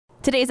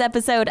Today's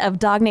episode of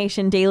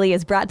DawgNation Daily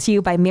is brought to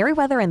you by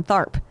Merriweather and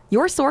Tharp,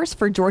 your source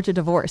for Georgia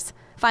divorce.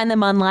 Find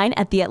them online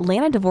at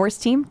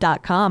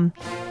theatlantadivorceteam.com.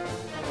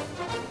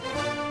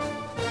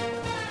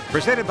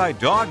 Presented by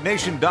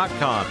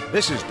DawgNation.com.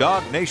 This is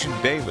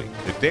DawgNation Daily,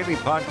 the daily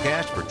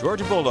podcast for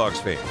Georgia Bulldogs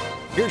fans.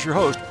 Here's your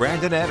host,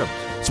 Brandon Adams.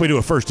 So we do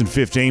a first and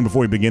 15 before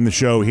we begin the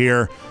show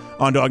here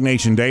on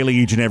DawgNation Daily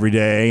each and every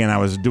day. And I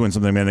was doing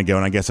something a minute ago,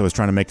 and I guess I was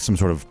trying to make some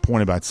sort of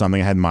point about something.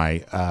 I had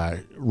my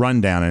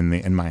rundown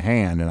in my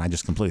hand, and I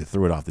just completely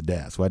threw it off the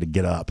desk. So I had to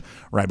get up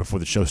right before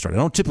the show started.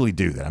 I don't typically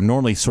do that. I'm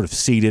normally sort of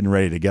seated and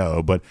ready to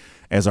go, but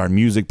as our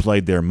music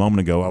played there a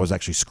moment ago, I was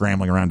actually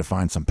scrambling around to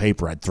find some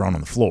paper I'd thrown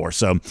on the floor.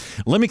 So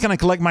let me kind of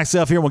collect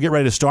myself here. We'll get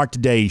ready to start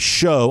today's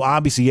show.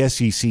 Obviously,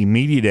 SEC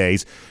Media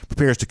Days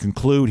prepares to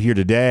conclude here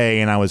today,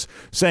 and I was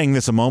saying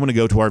this a moment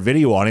ago to our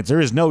video audience.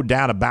 There is no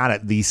doubt about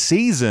it. The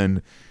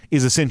season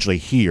is essentially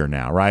here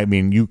now, right? I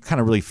mean, you kind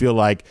of really feel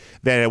like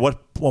that at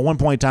one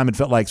point in time it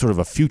felt like sort of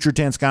a future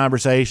tense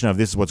conversation of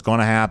this is what's going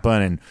to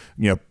happen, and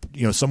you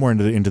know somewhere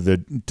into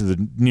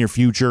the near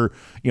future,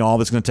 all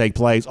this is going to take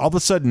place. All of a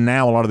sudden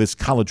now a lot of this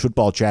college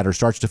football chatter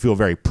starts to feel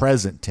very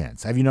present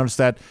tense. Have you noticed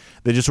that?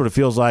 That just sort of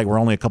feels like we're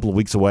only a couple of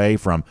weeks away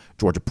from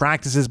Georgia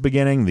practices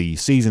beginning, the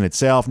season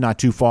itself not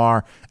too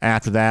far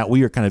after that.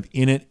 We are kind of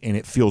in it, and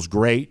it feels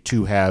great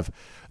to have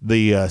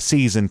the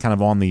season kind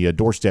of on the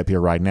doorstep here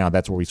right now.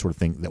 That's where we sort of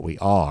think that we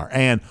are.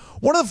 And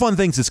one of the fun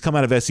things that's come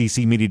out of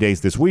SEC Media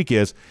Days this week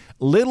is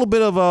a little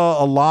bit of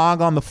a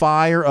log on the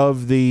fire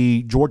of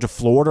the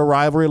Georgia-Florida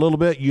rivalry a little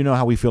bit. You know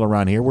how we feel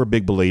around here. We're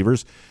big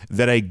believers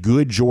that a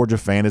good Georgia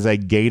fan is a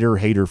Gator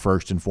hater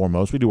first and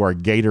foremost. We do our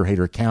Gator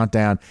Hater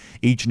Countdown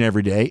each and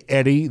every day.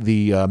 Eddie,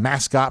 the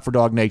mascot for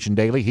DawgNation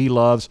Daily, he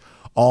loves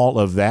all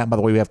of that. By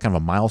the way, we have kind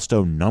of a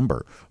milestone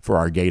number for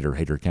our Gator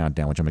Hater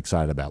Countdown, which I'm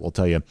excited about. We'll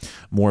tell you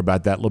more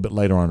about that a little bit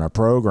later on in our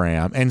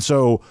program. And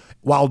so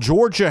while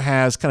Georgia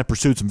has kind of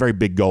pursued some very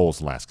big goals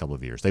the last couple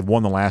of years, they've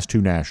won the last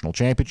 2 national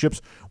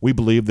championships. We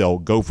believe they'll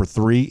go for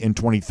 3 in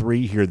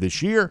 23 here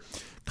this year.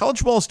 College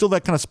football is still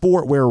that kind of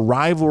sport where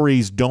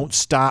rivalries don't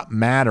stop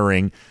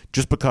mattering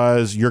just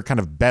because you're kind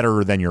of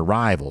better than your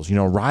rivals.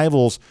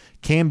 Rivals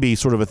can be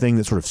sort of a thing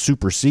that sort of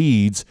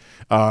supersedes,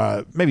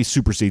 maybe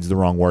supersedes the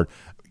wrong word.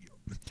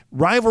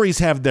 Rivalries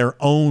have their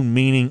own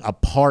meaning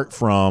apart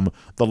from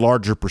the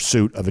larger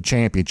pursuit of a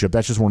championship.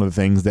 That's just one of the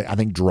things that I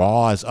think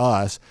draws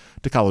us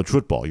to college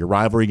football. Your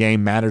rivalry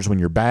game matters when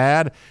you're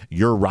bad.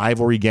 Your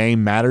rivalry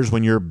game matters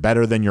when you're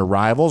better than your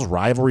rivals.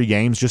 Rivalry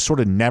games just sort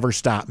of never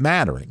stop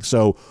mattering.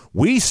 So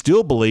we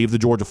still believe the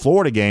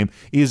Georgia-Florida game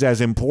is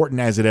as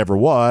important as it ever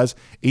was,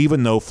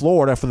 even though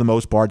Florida, for the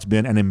most part, has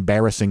been an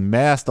embarrassing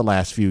mess the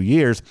last few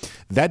years.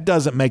 That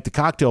doesn't make the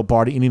cocktail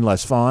party any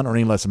less fun or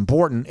any less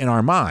important in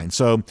our minds.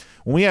 So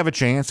when we have a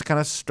chance to kind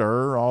of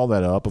stir all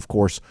that up, of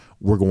course,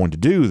 we're going to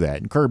do that.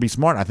 And Kirby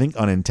Smart, I think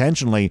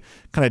unintentionally,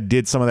 kind of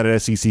did some of that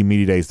at SEC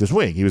Media Days this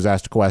week. He was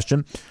asked a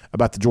question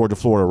about the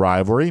Georgia-Florida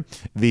rivalry.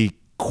 The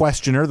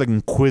questioner, the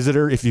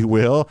inquisitor, if you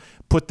will,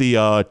 put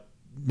the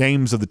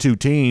names of the 2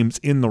 teams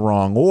in the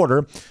wrong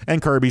order,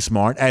 and Kirby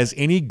Smart, as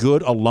any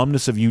good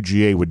alumnus of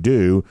UGA would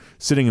do,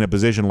 sitting in a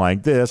position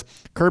like this,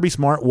 Kirby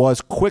Smart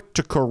was quick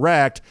to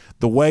correct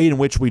the way in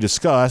which we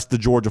discussed the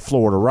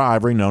Georgia-Florida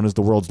rivalry, known as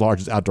the world's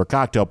largest outdoor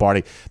cocktail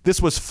party.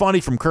 This was funny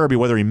from Kirby,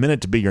 whether he meant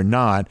it to be or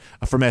not,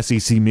 from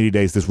SEC Media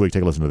Days this week.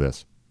 Take a listen to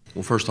this.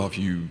 Well, first off,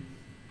 you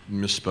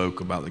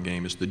misspoke about the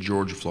game. It's the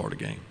Georgia-Florida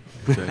game.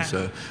 Okay,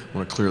 so I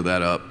want to clear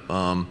that up.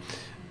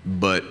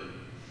 But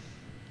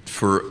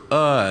for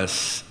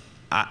us,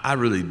 I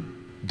really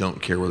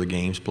don't care where the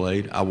game's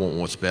played. I want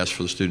what's best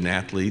for the student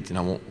athletes, and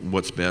I want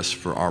what's best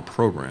for our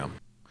program.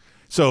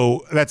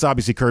 So that's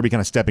obviously Kirby kind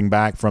of stepping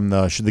back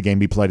from should the game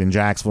be played in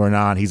Jacksonville or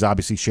not. He's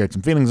obviously shared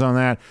some feelings on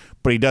that,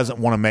 but he doesn't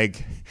want to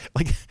make,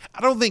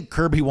 I don't think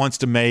Kirby wants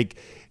to make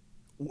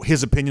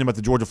his opinion about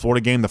the Georgia-Florida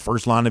game the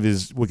first line of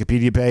his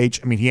Wikipedia page.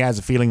 I mean, he has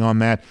a feeling on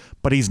that,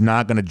 but he's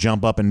not going to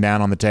jump up and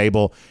down on the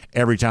table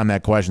every time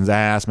that question's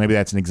asked. Maybe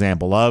that's an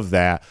example of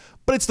that.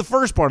 But it's the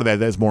first part of that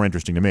that's more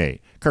interesting to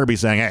me. Kirby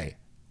saying, hey,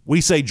 we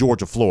say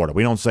Georgia-Florida.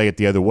 We don't say it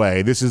the other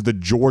way. This is the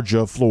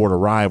Georgia-Florida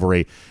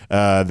rivalry.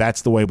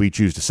 That's the way we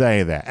choose to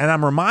say that. And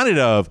I'm reminded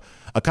of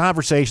a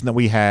conversation that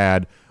we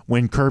had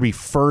when Kirby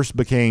first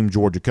became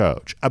Georgia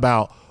coach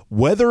about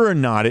whether or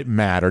not it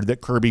mattered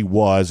that Kirby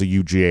was a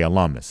UGA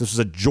alumnus. This was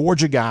a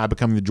Georgia guy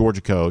becoming the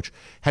Georgia coach,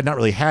 had not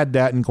really had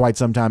that in quite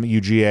some time at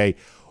UGA.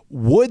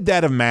 Would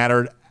that have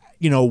mattered?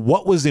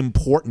 What was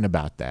important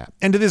about that?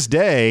 And to this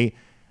day,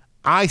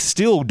 I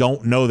still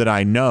don't know that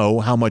I know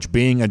how much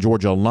being a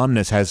Georgia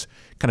alumnus has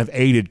kind of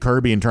aided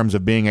Kirby in terms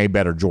of being a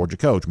better Georgia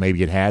coach.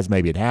 Maybe it has,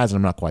 maybe it hasn't.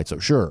 I'm not quite so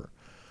sure.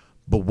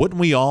 But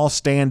wouldn't we all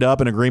stand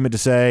up in agreement to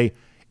say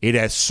it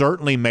has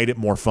certainly made it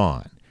more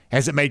fun?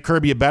 Has it made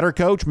Kirby a better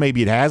coach?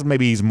 Maybe it has.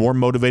 Maybe he's more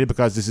motivated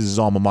because this is his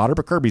alma mater,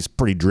 but Kirby's a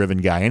pretty driven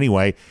guy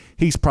anyway.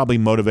 He's probably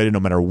motivated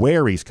no matter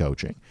where he's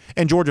coaching.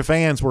 And Georgia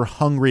fans were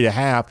hungry to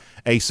have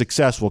a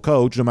successful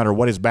coach no matter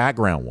what his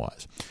background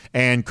was.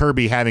 And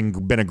Kirby, having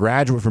been a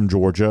graduate from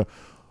Georgia,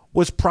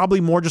 was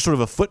probably more just sort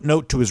of a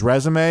footnote to his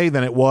resume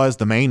than it was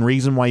the main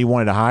reason why you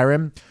wanted to hire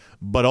him.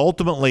 But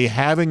ultimately,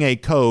 having a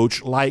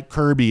coach like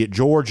Kirby at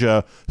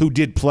Georgia who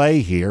did play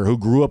here, who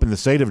grew up in the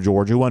state of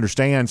Georgia, who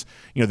understands,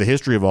 the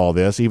history of all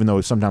this, even though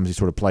sometimes he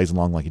sort of plays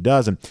along like he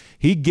doesn't,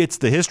 he gets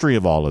the history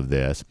of all of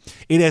this.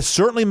 It has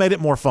certainly made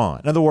it more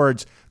fun. In other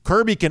words,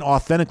 Kirby can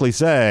authentically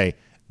say,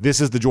 this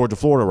is the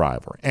Georgia-Florida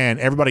rivalry. And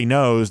everybody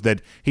knows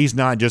that he's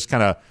not just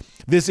kind of,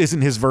 this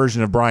isn't his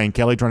version of Brian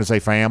Kelly trying to say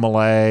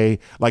family.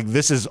 Like,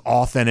 this is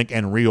authentic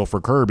and real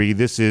for Kirby.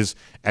 This is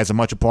as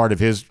much a part of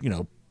his,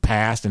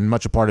 past and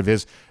much a part of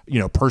his,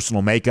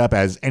 personal makeup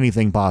as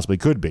anything possibly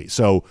could be.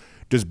 So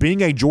does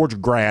being a Georgia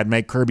grad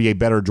make Kirby a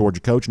better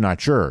Georgia coach? Not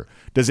sure.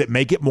 Does it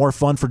make it more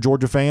fun for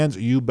Georgia fans?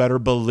 You better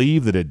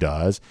believe that it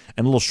does.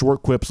 And little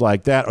short quips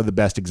like that are the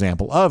best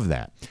example of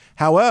that.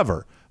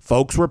 However,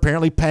 folks were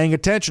apparently paying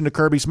attention to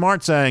Kirby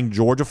Smart saying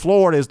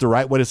Georgia-Florida is the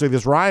right way to see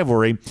this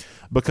rivalry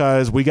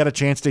because we got a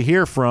chance to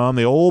hear from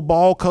the old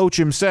ball coach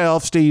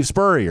himself, Steve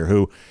Spurrier,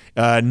 who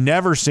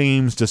never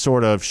seems to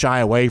sort of shy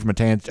away from a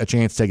chance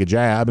to take a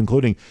jab,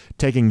 including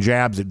taking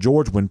jabs at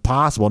Georgia when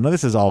possible. Now,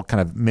 this is all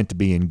kind of meant to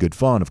be in good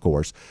fun, of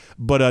course.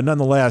 But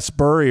nonetheless,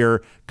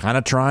 Spurrier kind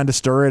of trying to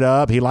stir it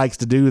up. He likes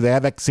to do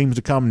that. That seems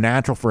to come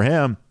natural for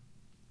him.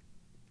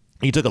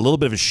 He took a little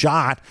bit of a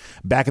shot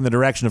back in the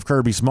direction of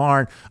Kirby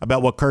Smart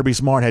about what Kirby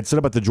Smart had said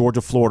about the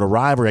Georgia-Florida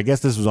rivalry. I guess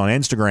this was on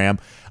Instagram.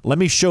 Let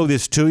me show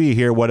this to you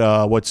here,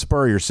 what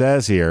Spurrier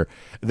says here.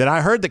 That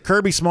I heard that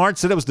Kirby Smart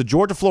said it was the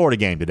Georgia-Florida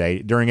game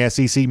today during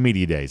SEC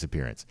Media Days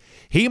appearance.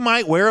 He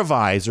might wear a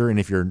visor, and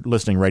if you're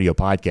listening radio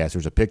podcast,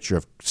 there's a picture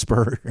of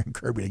Spurrier and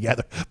Kirby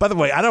together. By the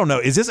way, I don't know.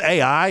 Is this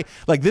AI?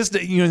 Like this,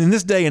 in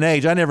this day and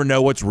age, I never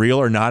know what's real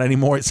or not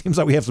anymore. It seems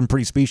like we have some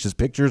pretty specious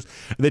pictures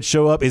that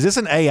show up. Is this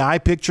an AI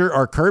picture?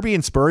 Are Kirby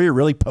and Spurrier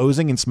really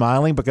posing and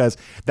smiling? Because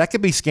that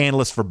could be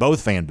scandalous for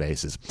both fan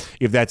bases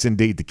if that's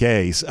indeed the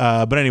case.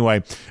 But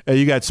anyway,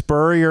 you got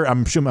Spurrier.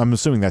 I'm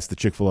assuming that's the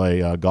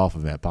Chick-fil-A golf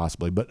event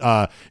possibly.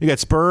 But you got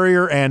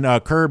Spurrier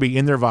and Kirby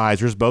in their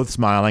visors, both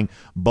smiling,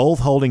 both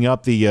holding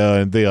up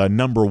the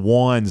number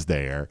ones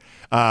there.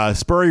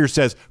 Spurrier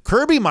says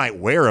Kirby might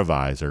wear a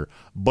visor,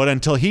 but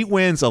until he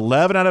wins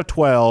 11 out of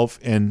 12,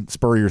 and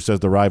Spurrier says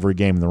the rivalry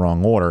game in the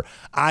wrong order,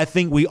 I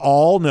think we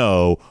all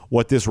know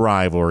what this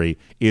rivalry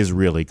is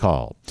really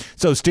called.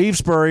 So Steve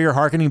Spurrier,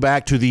 hearkening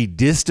back to the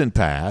distant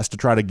past to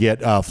try to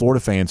get Florida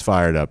fans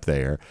fired up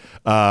there.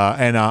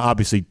 And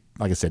obviously,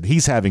 like I said,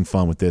 he's having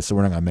fun with this, so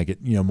we're not going to make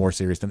it more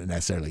serious than it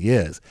necessarily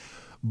is.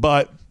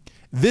 But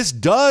this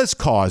does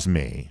cause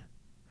me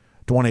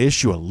to want to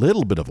issue a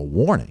little bit of a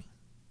warning.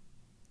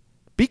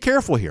 Be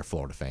careful here,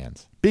 Florida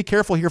fans. Be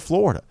careful here,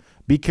 Florida.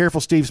 Be careful,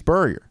 Steve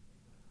Spurrier.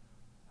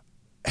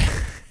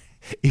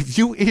 If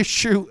you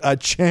issue a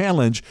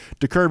challenge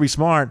to Kirby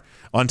Smart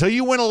until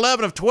you win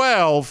 11 of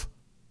 12,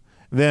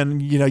 then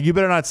you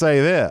better not say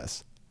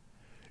this.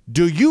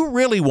 Do you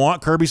really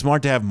want Kirby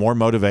Smart to have more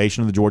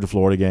motivation in the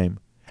Georgia-Florida game?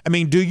 I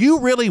mean, do you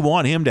really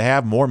want him to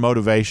have more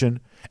motivation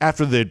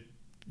after the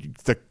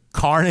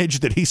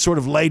carnage that he sort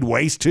of laid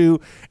waste to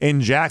in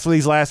Jacksonville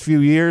these last few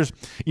years?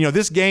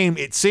 This game,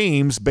 it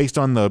seems, based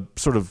on the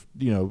sort of,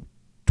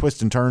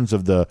 twists and turns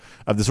of the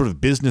sort of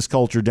business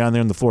culture down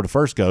there in the Florida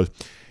First Coast,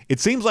 it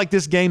seems like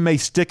this game may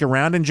stick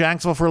around in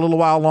Jacksonville for a little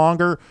while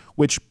longer,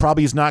 which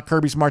probably is not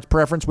Kirby Smart's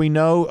preference, we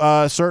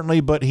know,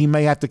 certainly, but he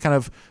may have to kind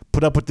of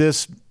put up with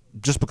this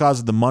just because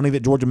of the money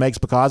that Georgia makes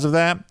because of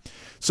that.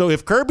 So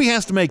if Kirby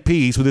has to make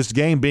peace with this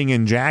game being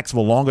in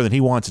Jacksonville longer than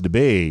he wants it to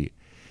be,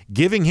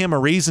 giving him a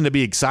reason to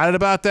be excited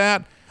about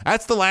that,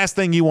 that's the last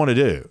thing you want to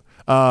do.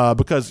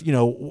 Because,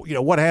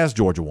 what has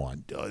Georgia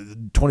won?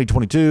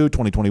 2022,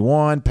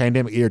 2021,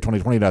 pandemic year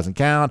 2020 doesn't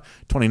count,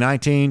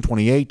 2019,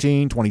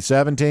 2018,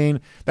 2017.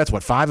 That's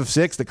 5 of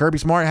 6 that Kirby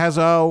Smart has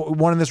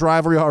won in this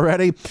rivalry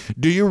already.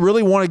 Do you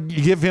really want to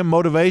give him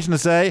motivation to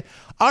say,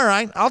 all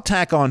right, I'll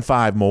tack on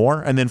 5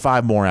 more, and then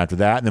 5 more after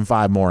that, and then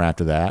 5 more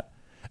after that?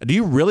 Do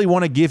you really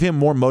want to give him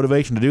more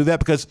motivation to do that?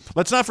 Because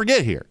let's not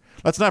forget here.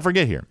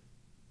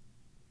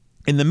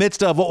 In the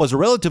midst of what was a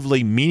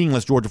relatively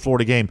meaningless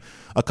Georgia-Florida game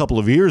a couple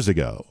of years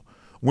ago,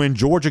 when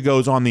Georgia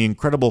goes on the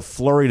incredible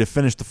flurry to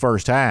finish the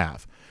first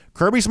half,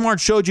 Kirby Smart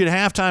showed you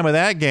at halftime of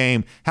that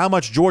game how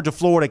much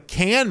Georgia-Florida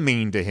can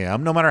mean to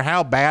him, no matter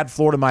how bad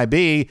Florida might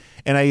be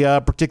in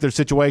a particular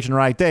situation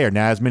right there.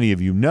 Now, as many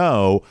of you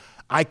know,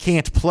 I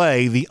can't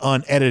play the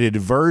unedited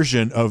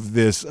version of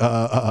this,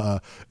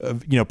 particular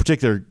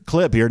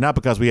clip here. Not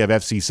because we have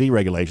FCC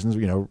regulations,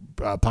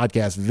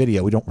 podcast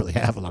video. We don't really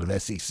have a lot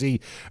of SEC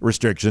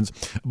restrictions,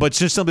 but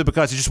just simply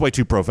because it's just way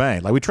too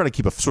profane. Like, we try to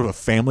keep a sort of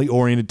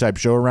family-oriented type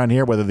show around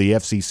here, whether the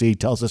FCC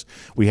tells us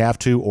we have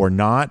to or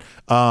not.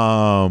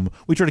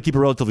 We try to keep a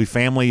relatively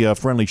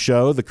family-friendly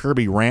show. The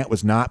Kirby rant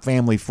was not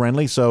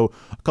family-friendly, so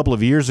a couple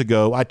of years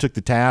ago, I took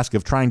the task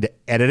of trying to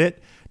edit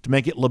it to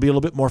make it be a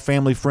little bit more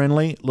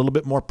family-friendly, a little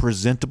bit more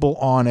presentable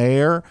on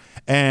air.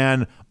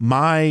 And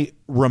my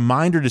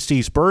reminder to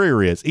Steve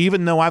Spurrier is,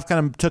 even though I've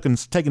kind of taken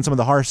some of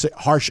the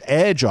harsh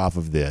edge off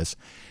of this,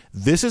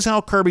 this is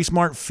how Kirby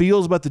Smart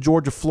feels about the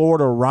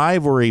Georgia-Florida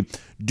rivalry.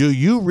 Do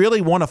you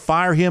really want to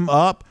fire him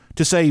up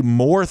to say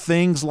more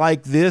things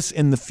like this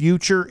in the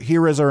future?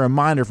 Here is a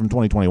reminder from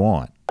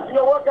 2021. You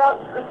know what, guys?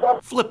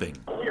 Flipping.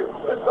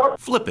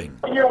 Flipping.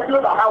 Here we do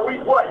it how we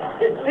play.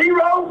 It's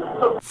 0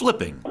 to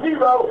Flipping.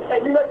 0,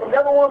 and you make them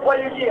never want to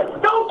play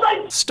again. Don't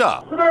say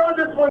Stop. they're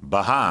undisciplined.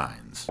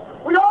 Behinds.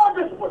 We are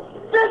disciplined.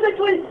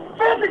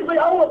 Physically,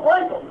 I want to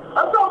break them.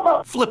 I'm talking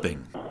about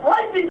Flipping.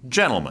 breaking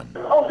Gentlemen.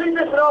 on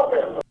defense and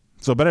offense.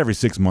 So about every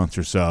 6 months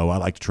or so, I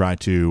like to try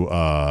to,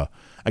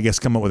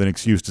 come up with an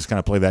excuse to kind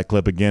of play that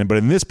clip again. But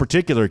in this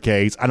particular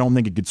case, I don't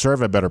think it could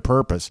serve a better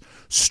purpose.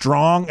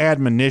 Strong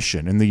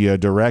admonition in the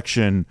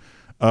direction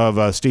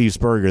of Steve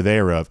Spurrier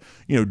thereof.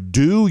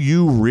 Do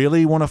you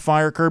really want to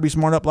fire Kirby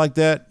Smart up like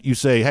that? You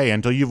say, hey,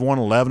 until you've won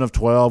 11 of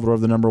 12,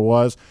 whatever the number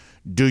was,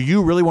 do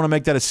you really want to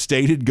make that a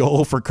stated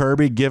goal for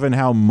Kirby, given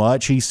how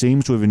much he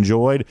seems to have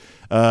enjoyed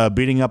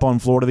beating up on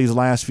Florida these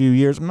last few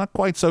years? I'm not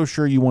quite so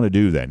sure you want to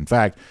do that. In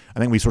fact, I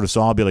think we sort of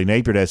saw Billy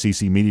Napier at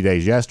SEC Media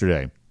Days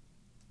yesterday.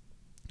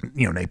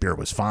 Napier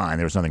was fine.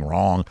 There was nothing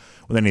wrong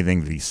with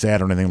anything that he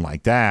said or anything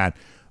like that.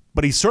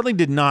 But he certainly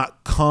did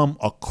not come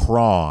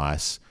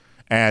across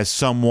as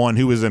someone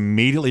who was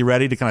immediately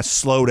ready to kind of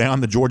slow down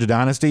the Georgia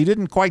dynasty. He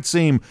didn't quite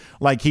seem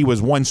like he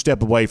was one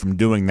step away from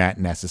doing that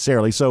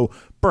necessarily. So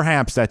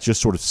perhaps that's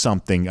just sort of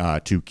something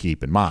to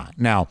keep in mind.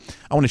 Now,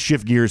 I want to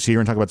shift gears here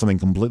and talk about something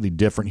completely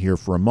different here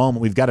for a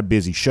moment. We've got a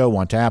busy show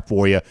on tap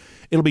for you.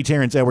 It'll be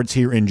Terrence Edwards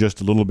here in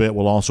just a little bit.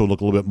 We'll also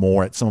look a little bit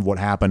more at some of what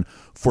happened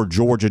for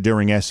Georgia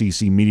during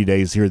SEC Media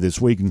Days here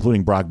this week,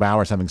 including Brock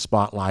Bowers having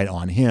spotlight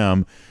on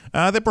him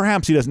that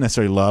perhaps he doesn't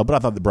necessarily love, but I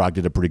thought that Brock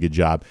did a pretty good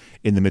job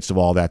in the midst of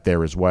all that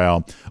there as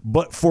well.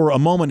 But for a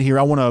moment here,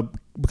 I want to,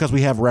 because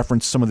we have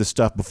referenced some of this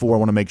stuff before, I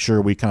want to make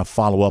sure we kind of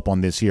follow up on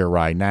this here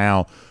right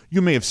now.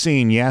 You may have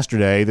seen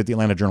yesterday that the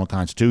Atlanta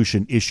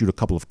Journal-Constitution issued a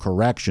couple of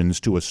corrections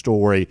to a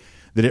story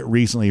that it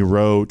recently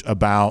wrote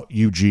about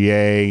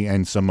UGA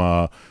and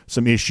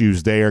some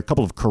issues there. A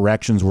couple of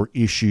corrections were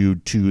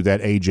issued to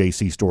that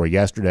AJC story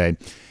yesterday.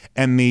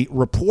 And the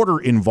reporter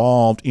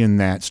involved in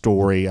that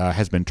story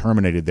has been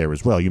terminated there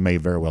as well. You may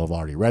very well have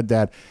already read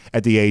that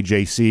at the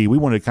AJC. We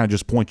wanted to kind of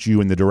just point you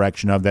in the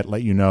direction of that,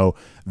 let you know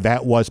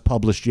that was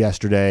published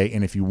yesterday.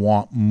 And if you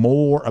want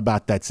more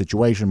about that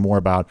situation, more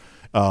about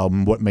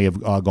what may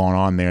have gone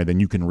on there, then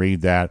you can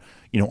read that,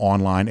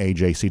 online,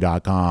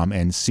 ajc.com,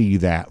 and see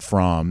that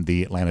from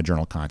the Atlanta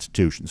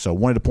Journal-Constitution. So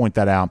wanted to point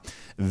that out.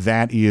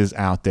 That is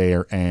out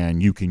there,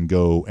 and you can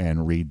go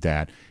and read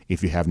that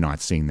if you have not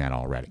seen that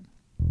already.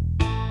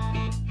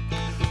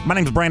 My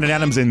name is Brandon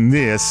Adams, and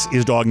this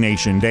is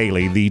DawgNation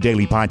Daily, the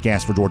daily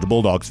podcast for Georgia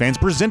Bulldogs fans,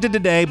 presented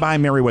today by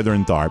Merriweather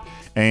and Tharp.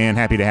 And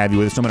happy to have you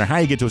with us, no matter how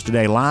you get to us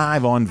today,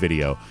 live on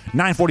video.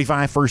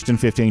 9:45, 1st and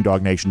 15,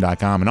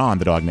 DawgNation.com, and on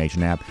the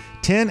DawgNation app.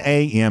 10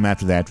 a.m.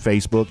 after that,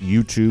 Facebook,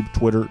 YouTube,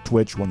 Twitter,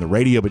 Twitch, we're on the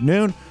radio at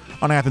noon,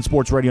 on Athens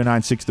Sports Radio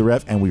 960 The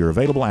Ref, and we are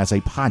available as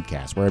a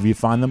podcast wherever you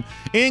find them,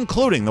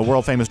 including the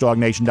world-famous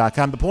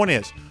DawgNation.com. The point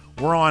is,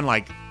 we're on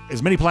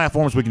as many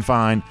platforms we can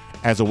find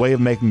as a way of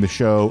making the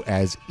show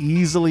as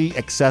easily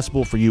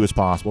accessible for you as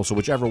possible. So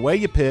whichever way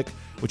you pick,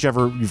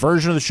 whichever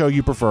version of the show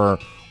you prefer,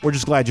 we're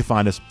just glad you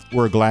find us.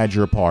 We're glad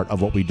you're a part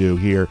of what we do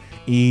here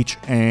each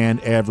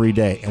and every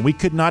day. And we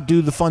could not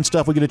do the fun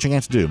stuff we get a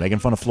chance to do, making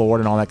fun of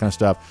Florida and all that kind of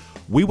stuff.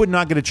 We would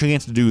not get a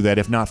chance to do that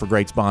if not for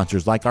great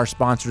sponsors like our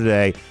sponsor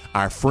today,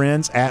 our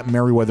friends at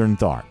Merriweather and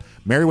Tharp.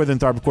 Merriweather and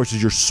Tharp, of course,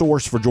 is your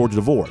source for Georgia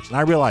divorce. And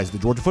I realize the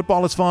Georgia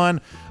football is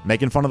fun.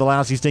 Making fun of the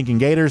lousy, stinking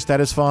Gators,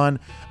 that is fun.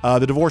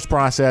 The divorce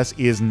process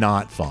is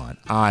not fun.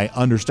 I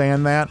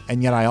understand that,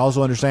 and yet I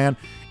also understand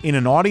in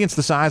an audience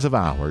the size of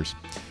ours,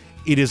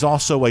 it is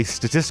also a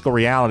statistical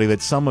reality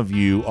that some of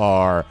you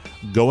are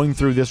going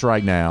through this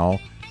right now,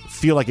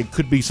 feel like it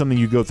could be something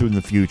you go through in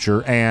the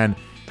future, and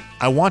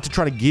I want to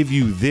try to give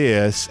you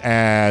this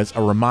as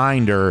a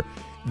reminder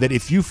that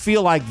if you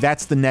feel like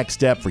that's the next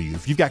step for you,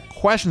 if you've got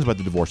questions about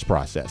the divorce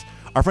process,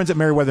 our friends at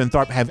Merriweather and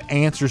Tharp have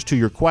answers to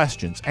your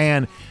questions.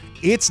 And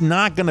it's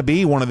not going to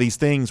be one of these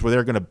things where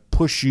they're going to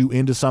push you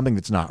into something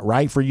that's not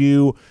right for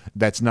you,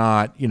 that's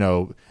not,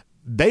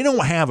 they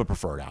don't have a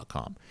preferred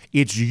outcome.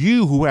 It's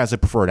you who has a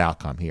preferred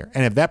outcome here.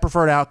 And if that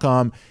preferred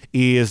outcome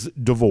is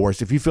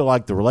divorce, if you feel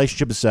like the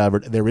relationship is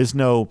severed, there is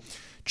no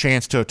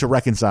chance to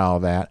reconcile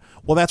that,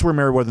 well, that's where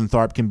Merriweather and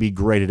Tharp can be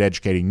great at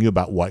educating you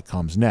about what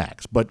comes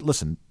next. But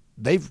listen,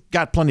 they've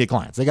got plenty of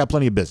clients. They got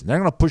plenty of business. They're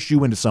going to push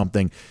you into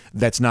something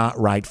that's not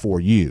right for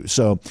you.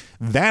 So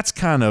that's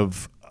kind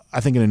of,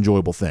 I think, an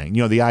enjoyable thing.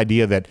 The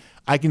idea that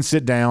I can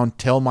sit down,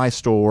 tell my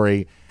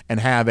story, and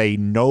have a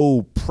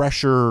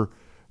no-pressure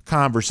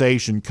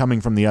conversation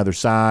coming from the other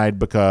side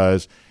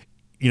because,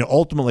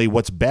 ultimately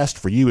what's best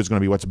for you is going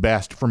to be what's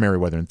best for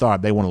Merriweather and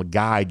Tharp. They want to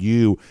guide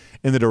you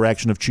in the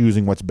direction of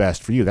choosing what's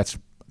best for you.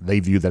 They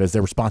view that as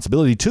their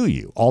responsibility to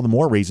you. All the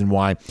more reason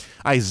why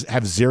I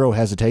have zero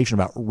hesitation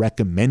about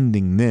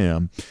recommending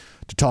them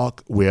to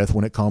talk with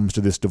when it comes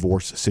to this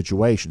divorce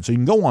situation. So you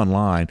can go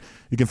online.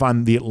 You can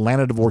find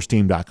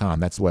theatlantadivorceteam.com.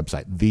 That's the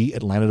website,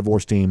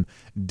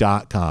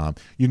 theatlantadivorceteam.com.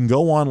 You can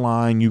go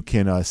online. You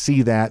can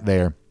see that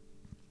there.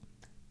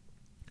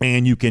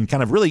 And you can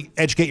kind of really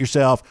educate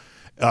yourself,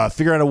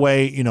 figure out a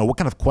way, what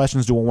kind of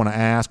questions do I want to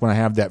ask when I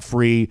have that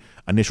free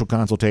initial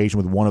consultation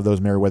with one of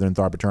those Merriweather and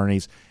Tharp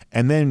attorneys.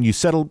 And then you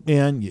settle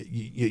in,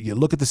 you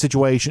look at the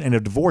situation, and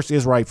if divorce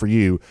is right for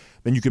you,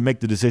 then you can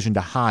make the decision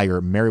to hire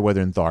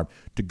Merriweather and Tharp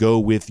to go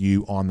with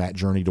you on that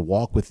journey, to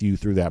walk with you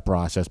through that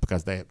process,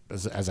 because they,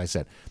 as I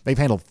said, they've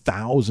handled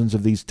thousands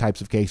of these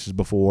types of cases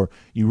before.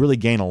 You really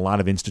gain a lot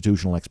of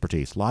institutional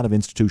expertise, a lot of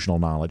institutional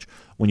knowledge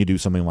when you do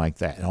something like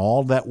that. And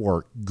all that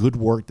work, good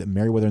work that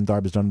Merriweather and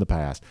Tharp has done in the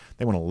past,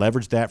 they want to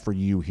leverage that for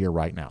you here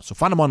right now. So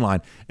find them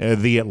online,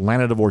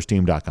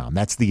 theatlantadivorceteam.com.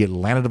 That's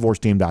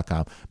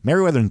theatlantadivorceteam.com.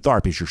 Merriweather and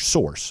Tharp is your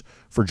source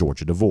for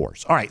Georgia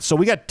divorce. All right, so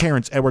we got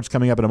Terrence Edwards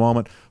coming up in a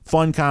moment.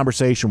 Fun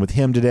conversation with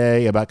him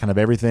today about kind of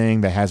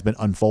everything that has been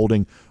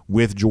unfolding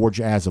with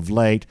Georgia as of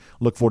late.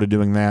 Look forward to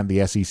doing that,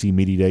 the SEC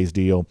Media Days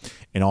deal,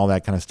 and all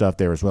that kind of stuff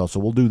there as well. So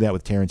we'll do that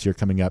with Terrence here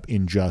coming up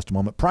in just a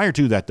moment. Prior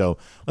to that, though,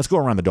 let's go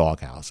around the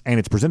doghouse. And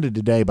it's presented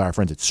today by our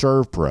friends at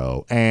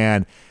ServPro.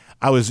 And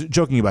I was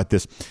joking about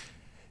this.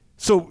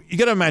 So you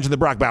got to imagine that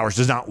Brock Bowers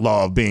does not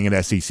love being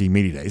at SEC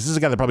Media Days. This is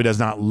a guy that probably does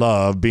not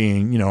love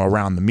being,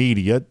 around the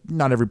media.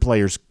 Not every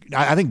player's.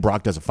 I think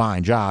Brock does a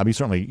fine job. He's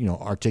certainly,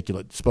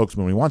 articulate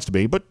spokesman when he wants to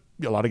be, but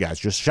a lot of guys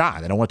just shy.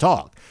 They don't want to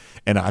talk.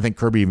 And I think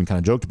Kirby even kind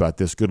of joked about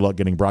this. Good luck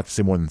getting Brock to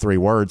say more than 3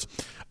 words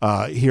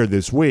here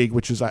this week,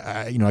 which is,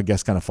 I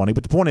guess, kind of funny.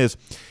 But the point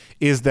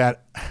is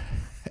that,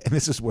 and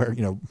this is where,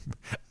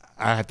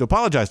 I have to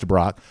apologize to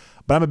Brock.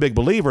 But I'm a big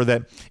believer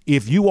that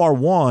if you are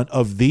one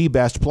of the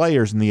best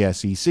players in the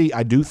SEC,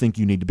 I do think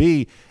you need to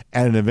be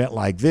at an event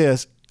like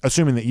this,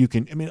 assuming that you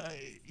can. I mean,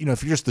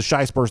 if you're just the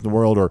shyest person in the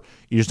world or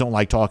you just don't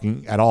like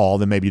talking at all,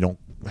 then maybe you don't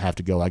have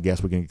to go. I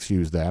guess we can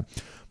excuse that.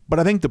 But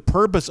I think the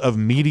purpose of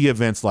media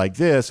events like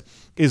this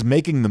is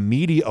making the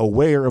media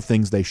aware of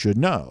things they should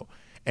know.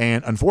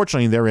 And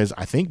unfortunately, there has,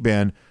 I think,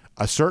 been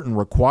a certain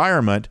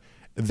requirement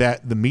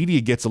that the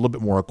media gets a little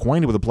bit more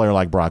acquainted with a player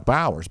like Brock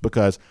Bowers,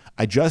 because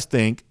I just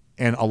think,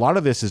 and a lot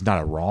of this is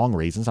not a wrong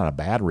reason, it's not a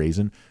bad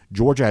reason,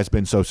 Georgia has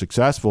been so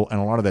successful, and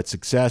a lot of that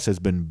success has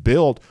been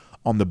built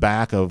on the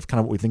back of kind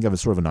of what we think of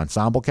as sort of an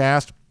ensemble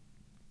cast.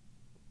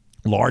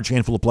 Large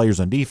handful of players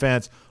on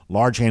defense,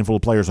 large handful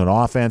of players on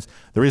offense.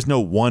 There is no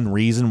one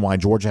reason why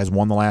Georgia has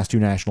won the last 2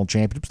 national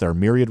championships. There are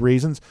myriad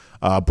reasons.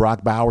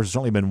 Brock Bowers has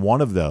certainly been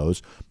one of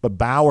those, but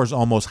Bowers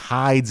almost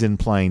hides in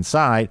plain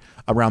sight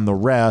around the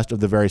rest of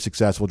the very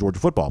successful Georgia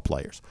football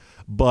players.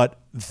 But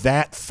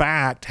that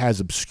fact has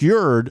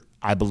obscured,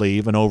 I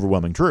believe, an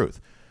overwhelming truth.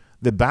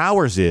 That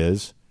Bowers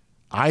is,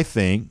 I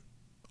think,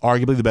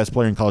 arguably the best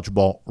player in college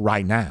football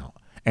right now.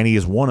 And he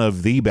is one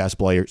of the best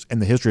players in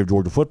the history of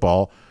Georgia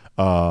football.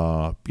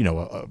 An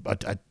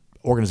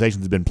organization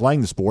that's been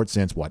playing the sport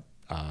since,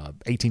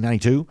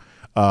 1892?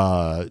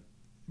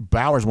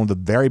 Bowers is one of the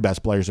very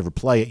best players to ever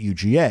play at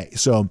UGA.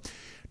 So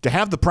to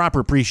have the proper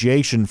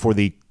appreciation for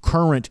the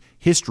current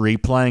history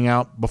playing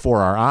out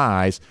before our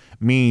eyes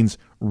means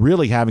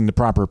really having the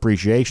proper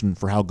appreciation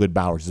for how good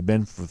Bowers has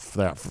been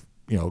for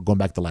going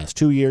back the last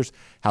 2 years,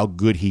 how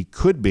good he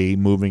could be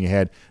moving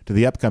ahead to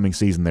the upcoming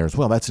season there as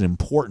well. That's an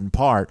important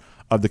part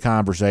of the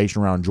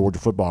conversation around Georgia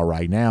football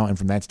right now, and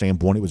from that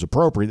standpoint, it was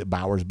appropriate that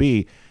Bowers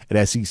be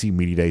at SEC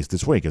Media Days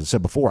this week. As I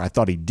said before, I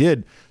thought he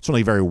did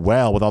certainly very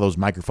well with all those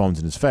microphones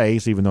in his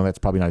face, even though that's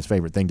probably not his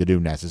favorite thing to do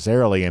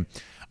necessarily. And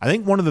I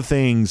think one of the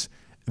things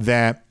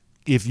that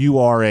if you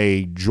are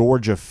a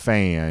Georgia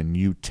fan,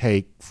 you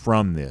take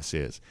from this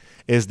is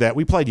that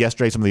we played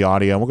yesterday some of the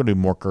audio, and we're going to do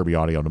more Kirby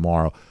audio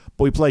tomorrow,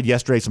 but we played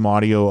yesterday some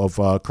audio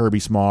of Kirby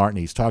Smart, and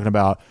he's talking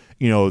about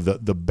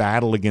the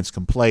battle against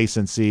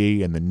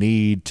complacency and the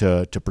need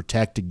to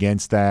protect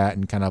against that,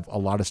 and kind of a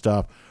lot of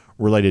stuff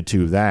related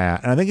to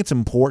that. And I think it's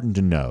important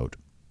to note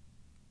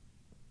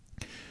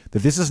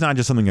that this is not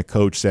just something a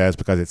coach says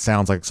because it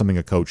sounds like something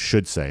a coach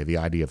should say, the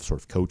idea of sort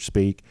of coach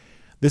speak.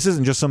 This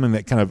isn't just something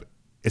that kind of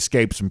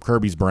escapes from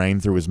Kirby's brain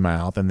through his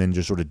mouth and then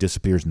just sort of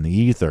disappears in the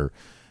ether.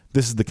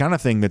 This is the kind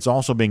of thing that's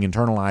also being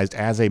internalized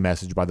as a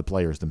message by the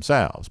players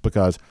themselves,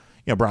 because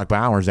Brock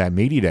Bowers at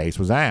Media Days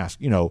was asked,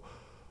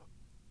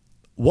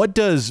 what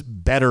does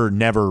better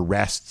never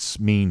rests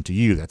mean to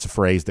you? That's a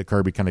phrase that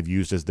Kirby kind of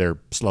used as their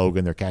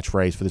slogan, their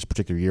catchphrase for this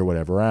particular year,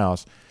 whatever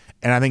else.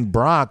 And I think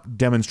Brock,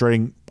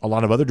 demonstrating a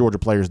lot of other Georgia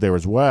players there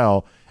as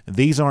well,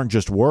 these aren't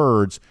just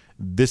words.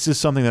 This is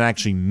something that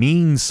actually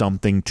means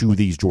something to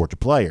these Georgia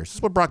players. This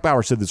is what Brock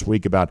Bowers said this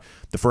week about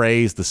the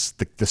phrase,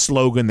 the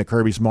slogan that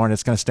Kirby Smart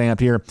has kind of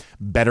stamped here,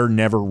 better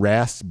never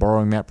rests,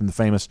 borrowing that from the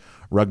famous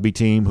rugby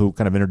team who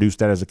kind of introduced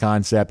that as a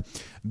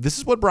concept. This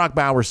is what Brock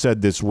Bowers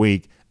said this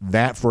week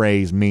that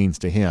phrase means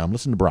to him.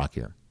 Listen to Brock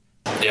here.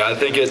 Yeah, I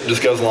think it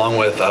just goes along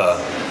with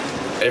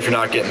if you're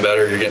not getting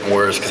better, you're getting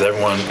worse, because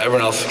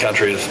everyone else in the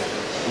country is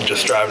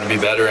just striving to be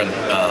better. And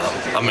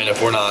I mean,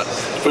 if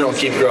we don't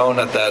keep growing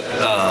at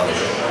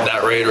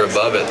that rate or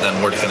above it,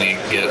 then we're just going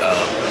to get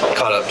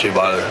caught up to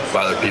by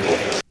other people.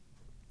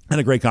 Had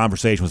a great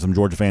conversation with some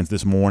Georgia fans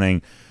this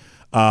morning.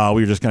 We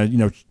were just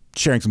kind of,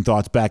 sharing some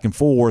thoughts back and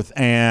forth,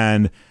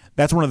 and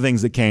that's one of the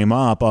things that came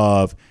up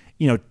of,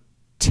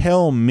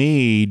 tell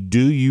me,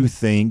 do you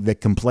think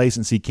that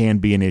complacency can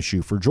be an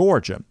issue for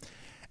Georgia?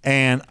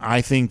 And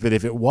I think that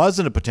if it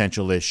wasn't a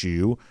potential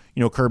issue,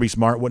 Kirby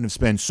Smart wouldn't have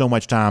spent so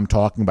much time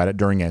talking about it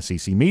during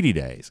SEC Media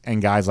Days,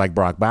 and guys like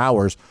Brock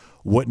Bowers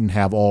wouldn't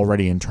have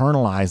already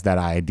internalized that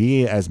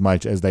idea as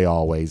much as they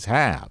always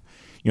have.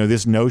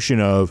 This notion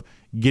of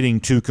getting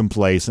too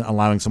complacent,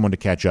 allowing someone to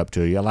catch up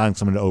to you, allowing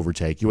someone to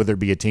overtake you, whether it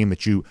be a team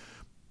that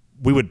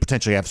we would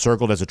potentially have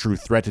circled as a true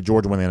threat to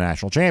Georgia winning the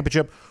national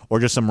championship, or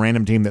just some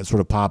random team that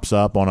sort of pops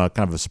up on a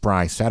kind of a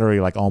surprise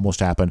Saturday like almost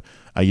happened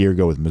a year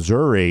ago with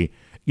Missouri.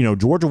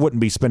 Georgia wouldn't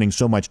be spending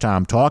so much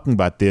time talking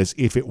about this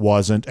if it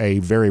wasn't a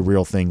very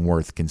real thing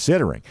worth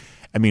considering.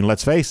 I mean,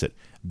 let's face it,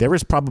 there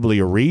is probably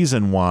a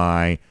reason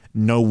why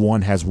no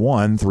one has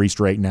won 3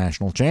 straight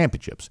national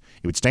championships.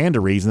 It would stand to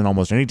reason that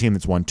almost any team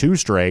that's won 2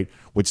 straight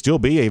would still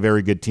be a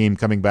very good team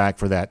coming back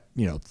for that,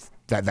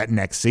 that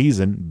next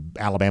season.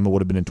 Alabama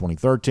would have been in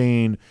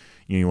 2013.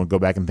 You want to go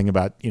back and think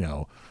about,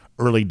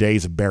 early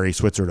days of Barry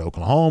Switzer at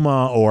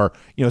Oklahoma, or,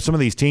 some of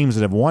these teams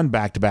that have won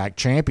back-to-back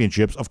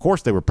championships. Of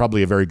course, they were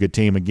probably a very good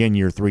team again,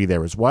 year 3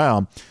 there as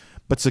well.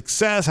 But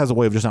success has a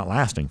way of just not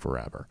lasting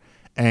forever.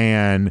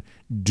 And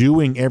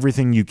doing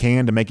everything you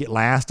can to make it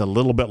last a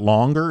little bit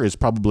longer is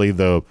probably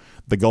the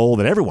goal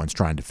that everyone's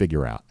trying to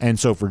figure out. And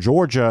so for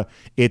Georgia,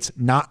 it's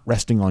not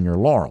resting on your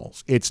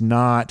laurels. It's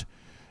not,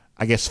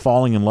 I guess,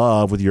 falling in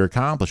love with your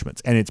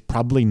accomplishments. And it's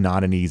probably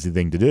not an easy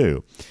thing to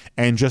do.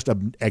 And just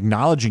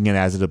acknowledging it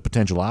as a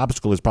potential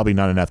obstacle is probably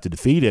not enough to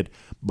defeat it.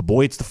 But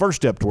boy, it's the first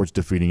step towards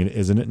defeating it,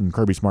 isn't it? And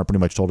Kirby Smart pretty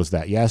much told us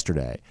that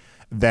yesterday,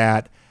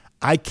 that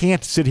I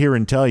can't sit here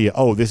and tell you,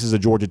 this is a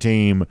Georgia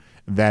team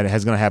that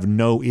is going to have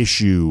no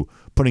issue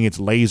putting its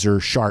laser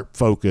sharp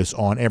focus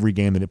on every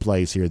game that it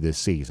plays here this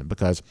season,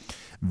 because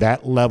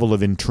that level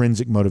of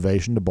intrinsic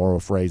motivation, to borrow a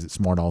phrase that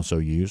Smart also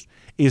used,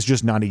 is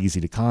just not easy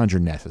to conjure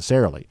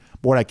necessarily.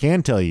 But what I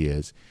can tell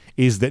you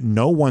is that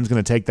no one's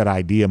going to take that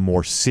idea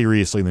more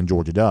seriously than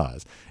Georgia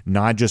does.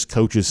 Not just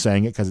coaches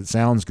saying it because it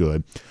sounds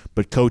good,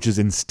 but coaches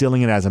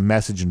instilling it as a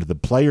message into the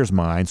players'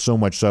 minds, so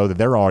much so that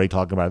they're already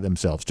talking about it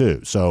themselves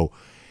too. So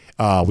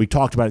we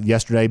talked about it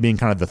yesterday being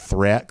kind of the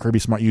threat. Kirby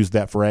Smart used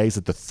that phrase,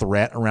 that the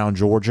threat around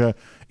Georgia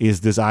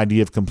is this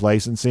idea of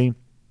complacency.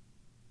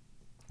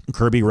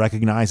 Kirby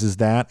recognizes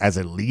that as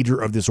a leader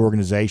of this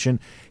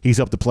organization. He's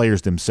helped the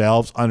players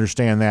themselves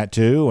understand that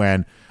too.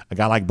 And a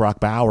guy like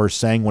Brock Bowers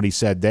saying what he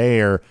said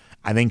there,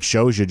 I think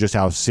shows you just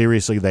how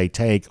seriously they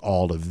take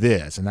all of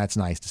this. And that's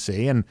nice to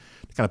see. And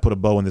to kind of put a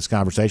bow in this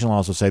conversation, I'll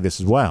also say this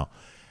as well.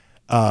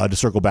 To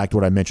circle back to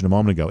what I mentioned a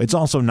moment ago, it's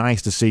also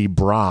nice to see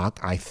Brock,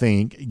 I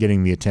think,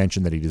 getting the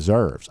attention that he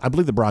deserves. I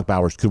believe that Brock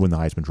Bowers could win the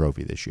Heisman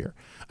Trophy this year.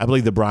 I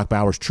believe that Brock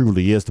Bowers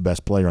truly is the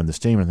best player on this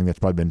team, and I think that's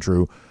probably been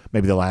true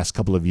maybe the last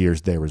couple of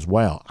years there as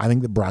well. I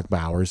think that Brock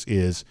Bowers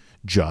is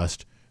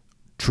just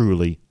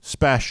truly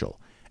special.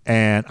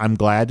 And I'm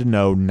glad to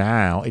know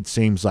now it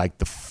seems like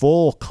the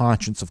full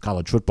conscience of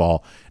college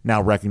football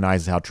now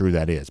recognizes how true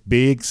that is.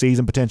 Big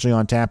season potentially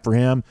on tap for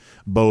him,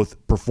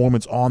 both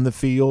performance on the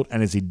field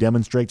and, as he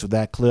demonstrates with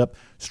that clip,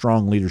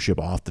 strong leadership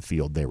off the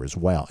field there as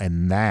well.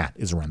 And that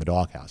is around the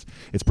doghouse.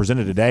 It's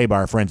presented today by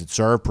our friends at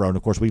ServPro. And,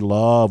 of course, we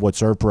love what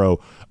ServPro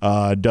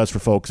does for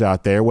folks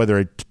out there, whether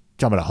it's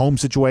talking about a home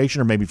situation,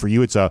 or maybe for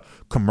you it's a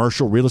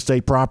commercial real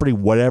estate property,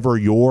 whatever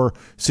your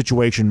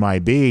situation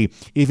might be.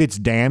 If it's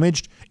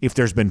damaged, if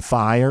there's been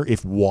fire,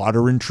 if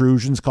water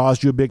intrusions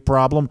caused you a big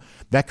problem,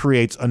 that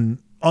creates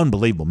an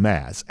unbelievable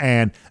mess.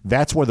 And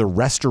that's where the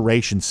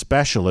restoration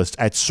specialist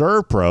at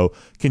ServPro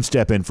can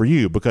step in for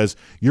you, because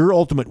your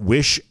ultimate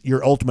wish,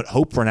 your ultimate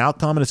hope for an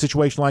outcome in a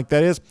situation like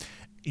that is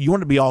you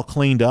want it to be all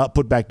cleaned up,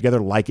 put back together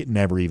like it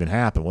never even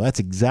happened. Well, that's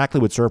exactly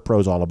what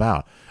ServPro is all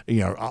about.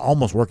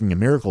 Almost working a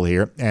miracle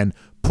here and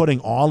putting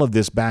all of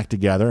this back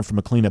together from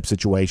a cleanup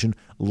situation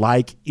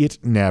like it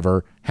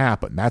never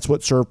happened. That's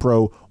what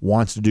ServPro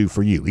wants to do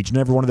for you. Each and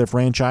every one of their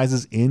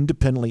franchises,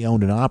 independently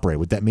owned and operated.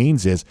 What that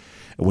means is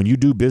when you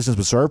do business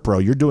with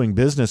ServPro, you're doing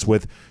business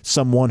with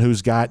someone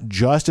who's got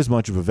just as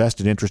much of a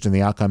vested interest in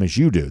the outcome as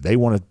you do. They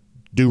want to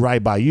do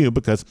right by you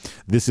because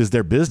this is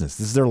their business.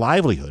 This is their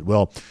livelihood.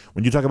 Well,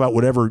 when you talk about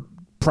whatever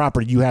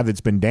property you have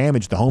that's been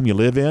damaged, the home you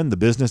live in, the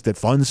business that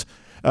funds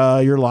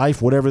your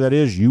life, whatever that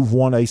is, you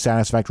want a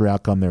satisfactory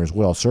outcome there as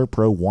well.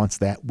 ServPro wants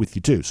that with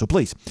you too. So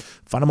please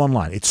find them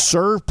online. It's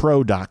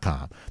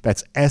servpro.com.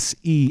 That's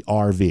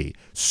SERV.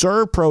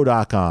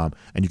 Servpro.com,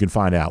 and you can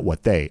find out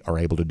what they are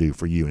able to do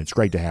for you. And it's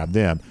great to have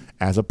them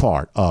as a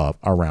part of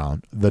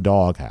Around the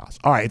Doghouse.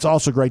 All right, it's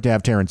also great to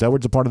have Terrence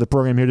Edwards a part of the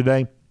program here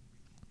today.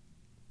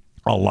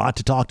 A lot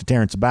to talk to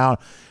Terrence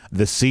about.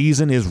 The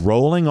season is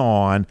rolling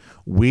on.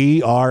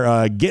 We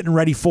are getting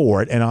ready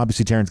for it, and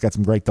obviously Terrence got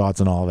some great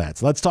thoughts on all of that.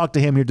 So let's talk to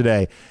him here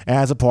today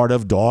as a part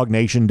of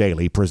DawgNation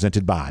Daily,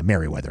 presented by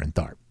Merriweather and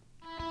Tharp.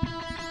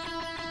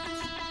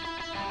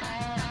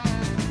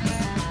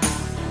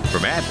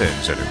 From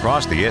Athens and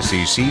across the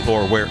SEC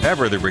or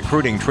wherever the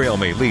recruiting trail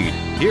may lead,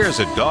 here's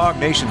a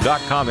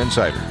DawgNation.com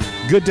insider.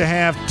 Good to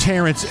have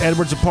Terrence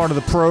Edwards a part of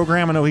the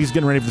program. I know he's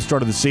getting ready for the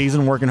start of the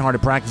season, working hard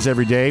at practice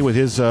every day with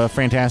his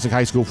fantastic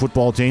high school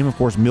football team. Of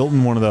course,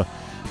 Milton, one of the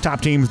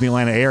top teams in the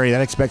Atlanta area.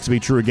 That expects to be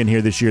true again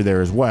here this year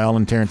there as well,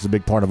 and Terrence is a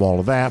big part of all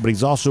of that. But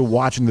he's also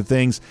watching the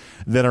things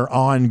that are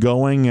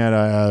ongoing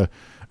at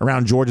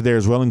around Georgia there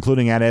as well,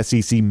 including at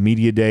SEC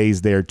Media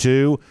Days there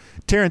too.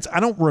 Terrence, I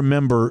don't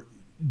remember.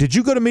 Did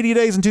you go to Media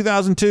Days in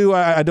 2002?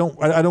 I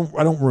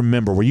don't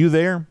remember. Were you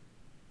there?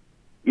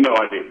 No,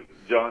 I didn't.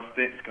 John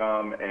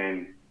Stinscomb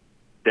and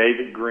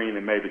David Green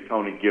and maybe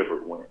Tony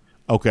Gibbert went.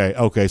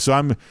 Okay.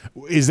 So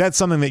is that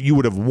something that you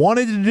would have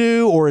wanted to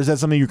do, or is that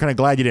something you're kind of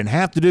glad you didn't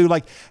have to do?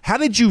 Like, how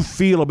did you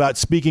feel about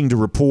speaking to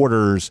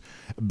reporters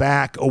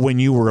back when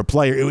you were a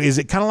player? Is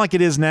it kind of like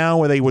it is now,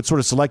 where they would sort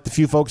of select a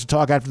few folks to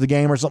talk after the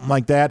game or something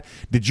like that?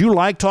 Did you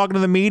like talking to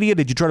the media?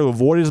 Did you try to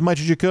avoid it as much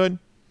as you could?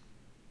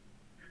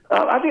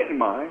 I didn't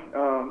mind.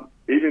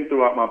 Even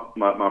throughout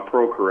my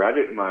pro career, I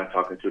didn't mind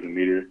talking to the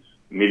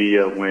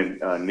media when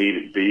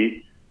needed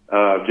be.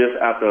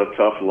 Just after a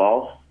tough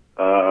loss,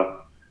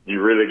 you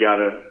really got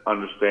to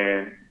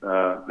understand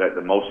that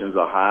the emotions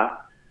are high,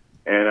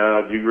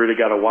 and you really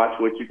got to watch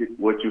what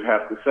you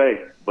have to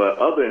say. But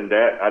other than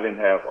that, I didn't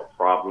have a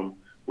problem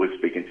with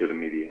speaking to the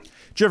media.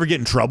 Did you ever get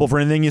in trouble for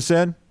anything you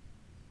said?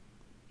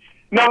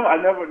 No, I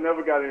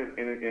never got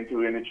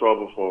into any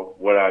trouble for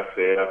what I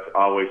said.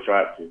 I always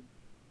tried to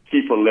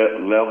keep a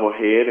level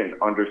head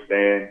and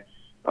understand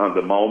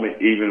the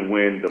moment, even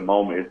when the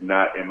moment is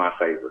not in my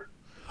favor.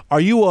 Are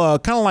you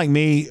kind of like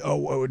me,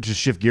 to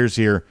shift gears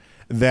here,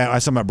 that I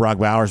was talking about Brock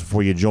Bowers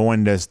before you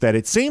joined us, that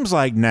it seems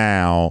like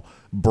now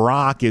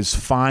Brock is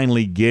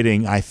finally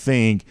getting, I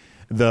think,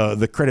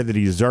 the credit that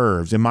he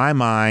deserves. In my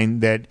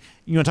mind, that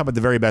you want to talk about the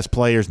very best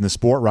players in the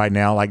sport right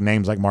now, like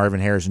names like Marvin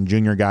Harrison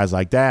Jr., guys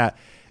like that.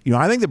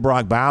 I think that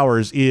Brock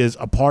Bowers is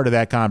a part of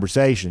that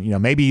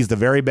conversation. Maybe he's the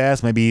very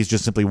best. Maybe he's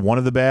just simply one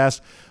of the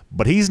best.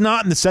 But he's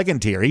not in the second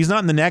tier. He's not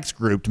in the next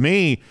group. To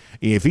me,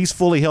 if he's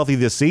fully healthy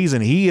this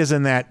season, he is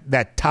in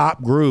that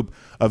top group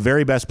of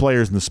very best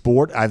players in the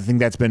sport. I think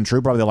that's been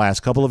true probably the last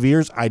couple of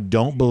years. I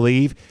don't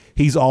believe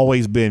he's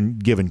always been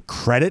given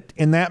credit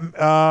in that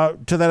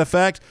to that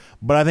effect.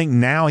 But I think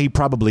now he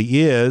probably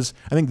is.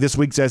 I think this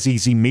week's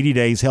SEC Media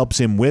Days helps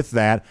him with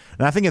that.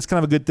 And I think it's kind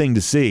of a good thing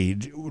to see.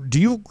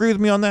 Do you agree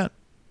with me on that?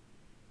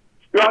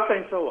 Yeah, I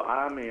think so.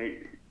 I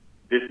mean,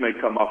 this may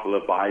come off a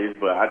little biased,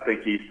 but I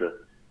think he's the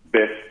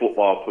best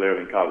football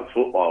player in college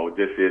football with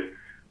just his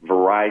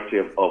variety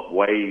of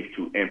ways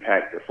to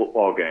impact the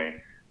football game.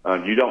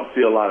 You don't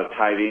see a lot of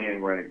tight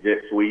ends running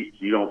jet sweeps.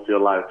 You don't see a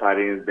lot of tight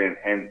ends being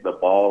handed the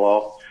ball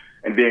off.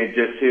 And then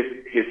just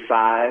his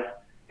size,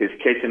 his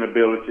catching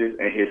abilities,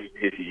 and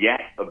his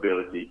yak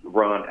ability,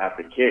 run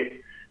after catch,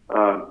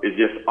 is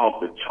just off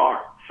the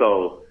chart.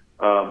 So,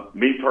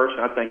 me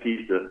personally, I think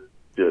he's the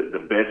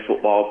best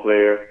football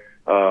player,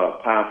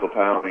 pound for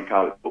pound in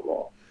college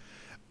football.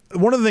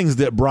 One of the things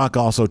that Brock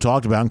also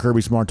talked about, and Kirby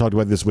Smart talked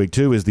about this week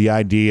too, is the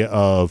idea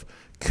of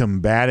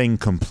combating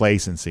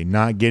complacency,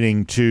 not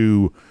getting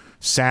too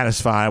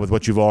satisfied with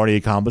what you've already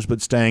accomplished,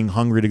 but staying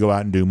hungry to go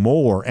out and do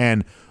more.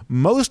 And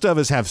most of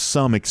us have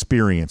some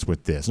experience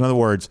with this. In other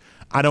words,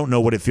 I don't know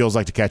what it feels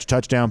like to catch a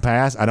touchdown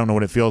pass. I don't know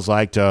what it feels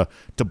like to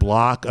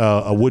block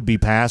a would-be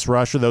pass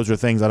rusher. Those are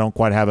things I don't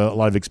quite have a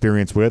lot of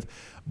experience with.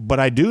 But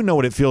I do know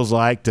what it feels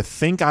like to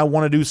think I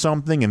want to do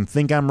something and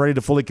think I'm ready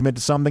to fully commit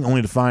to something,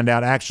 only to find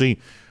out actually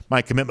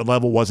my commitment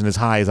level wasn't as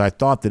high as I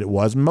thought that it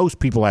was. Most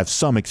people have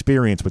some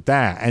experience with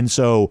that. And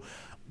so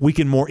we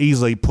can more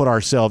easily put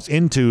ourselves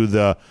into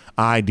the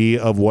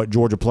idea of what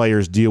Georgia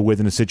players deal with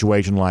in a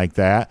situation like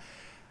that.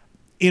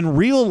 In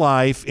real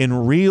life, in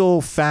real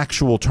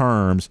factual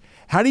terms,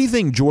 how do you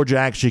think Georgia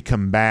actually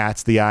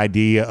combats the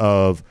idea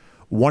of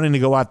wanting to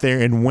go out there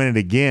and win it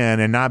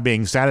again and not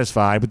being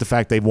satisfied with the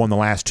fact they've won the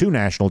last two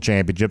national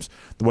championships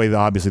the way that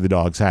obviously the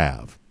Dogs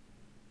have?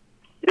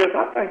 Yes,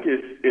 I think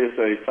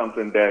it's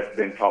something that's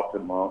been talked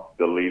among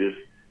the leaders.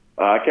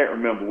 I can't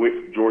remember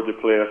which Georgia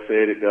player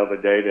said it the other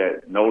day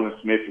that Nolan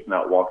Smith is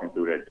not walking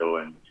through that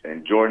door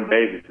and Jordan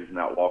Davis is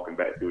not walking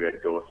back through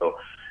that door. So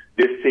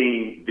this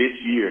team, this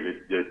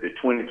year, the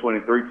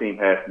 2023 team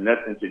has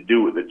nothing to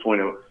do with the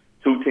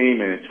 22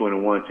 team and the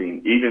 21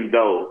 team, even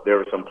though there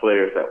were some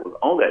players that was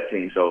on that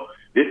team. So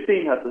this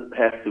team has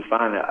to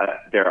find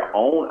their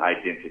own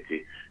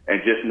identity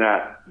and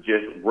not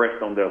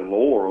rest on their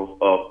laurels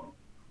of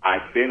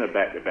I've been a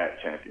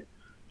back-to-back champion.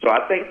 So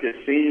I think the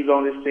seniors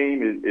on this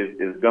team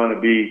is going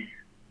to be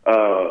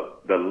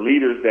the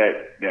leaders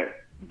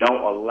that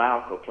don't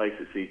allow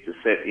complacency to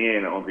set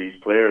in on these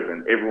players,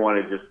 and everyone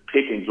is just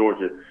picking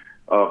Georgia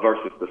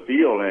versus the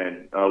field.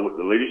 And with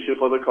the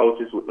leadership of the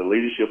coaches, with the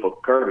leadership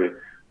of Kirby,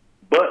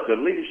 But the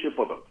leadership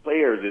of the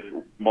players is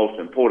most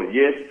important.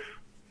 Yes,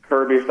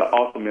 Kirby is the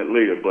ultimate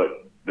leader,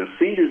 but the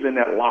seniors in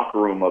that locker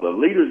room or the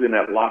leaders in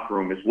that locker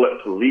room is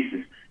what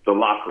polices the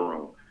locker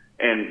room.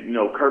 And, you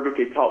know, Kirby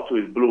can talk to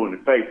his blue in the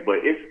face,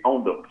 but it's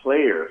on the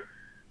players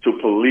to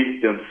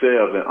police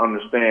themselves and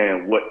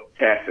understand what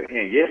task at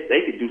hand. Yes,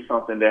 they could do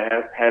something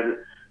that hasn't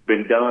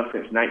been done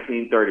since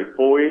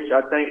 1934-ish,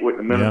 I think, with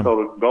the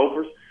Minnesota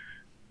Gophers.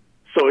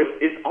 So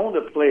it's on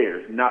the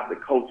players, not the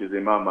coaches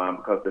in my mind,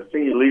 because the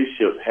senior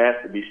leadership has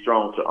to be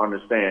strong to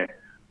understand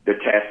the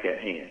task at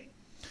hand.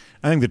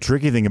 I think the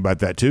tricky thing about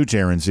that too,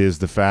 Terrence, is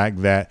the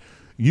fact that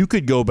you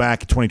could go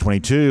back to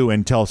 2022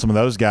 and tell some of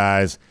those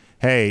guys,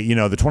 hey, you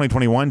know, the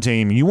 2021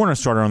 team, you weren't a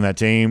starter on that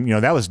team. You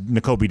know, that was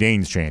Nakobe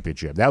Dean's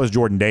championship. That was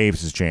Jordan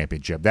Davis's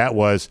championship. That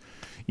was,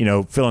 you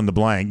know, fill in the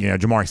blank, you know,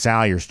 Jamar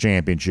Salyer's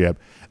championship.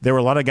 There were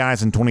a lot of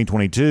guys in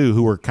 2022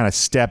 who were kind of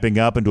stepping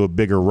up into a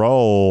bigger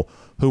role,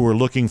 who were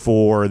looking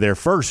for their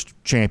first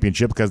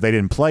championship because they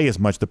didn't play as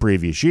much the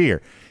previous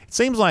year. It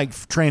seems like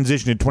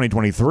transition to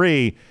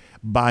 2023,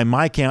 by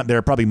my count, there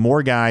are probably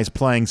more guys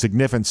playing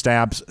significant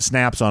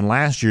snaps on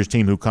last year's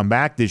team who come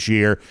back this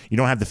year. You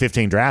don't have the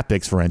 15 draft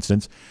picks, for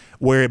instance,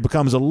 where it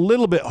becomes a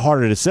little bit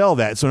harder to sell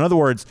that. So in other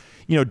words,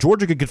 you know,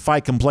 Georgia could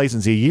fight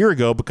complacency a year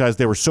ago because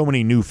there were so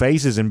many new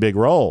faces in big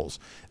roles.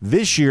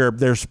 This year,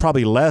 there's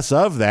probably less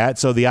of that.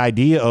 So the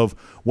idea of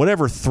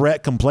whatever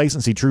threat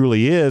complacency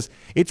truly is,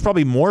 it's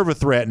probably more of a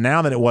threat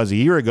now than it was a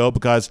year ago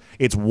because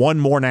it's one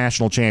more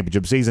national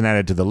championship season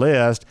added to the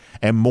list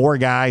and more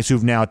guys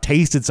who've now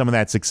tasted some of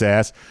that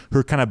success who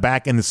are kind of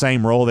back in the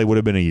same role they would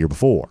have been a year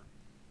before.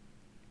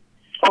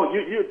 Oh,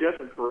 you're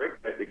definitely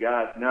correct that the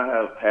guys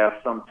now have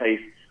some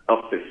taste of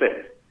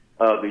success.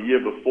 The year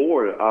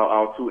before,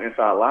 our two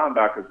inside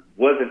linebackers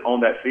wasn't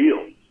on that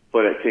field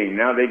for that team.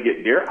 Now they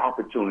get their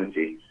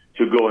opportunity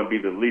to go and be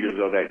the leaders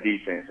of that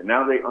defense. And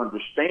now they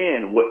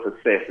understand what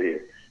success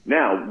is.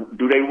 Now,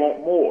 do they want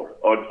more?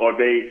 Or are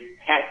they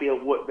happy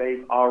of what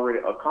they've already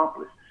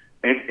accomplished?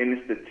 And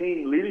it's the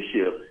team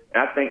leadership.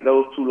 And I think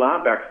those two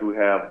linebackers we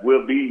have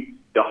will be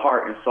the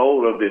heart and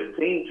soul of this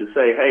team to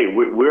say, hey,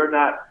 we're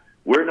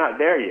not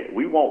there yet.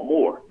 We want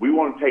more. We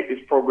want to take this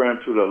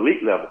program to the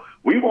elite level.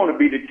 We want to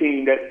be the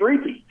team that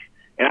three-peat.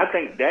 And I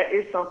think that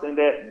is something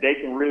that they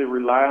can really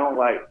rely on.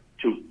 Like,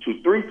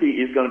 to three-peat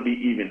is going to be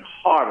even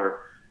harder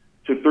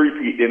to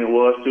three-peat than it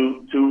was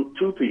to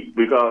two-peat,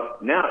 because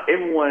now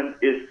everyone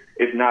is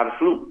not a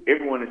fluke.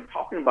 Everyone is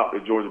talking about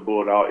the Georgia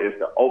Bulldogs as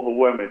the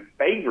overwhelming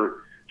favorite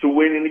to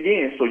winning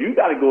again. So you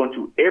got to go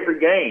into every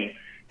game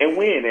and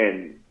win,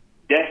 and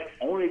that's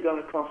only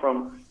going to come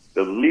from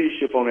the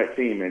leadership on that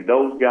team, and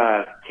those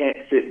guys can't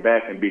sit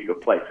back and be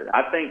complacent.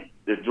 I think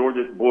the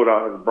Georgia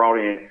Bulldogs has brought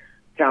in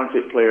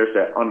talented players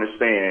that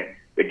understand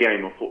the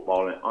game of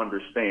football and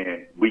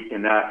understand we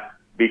cannot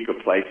be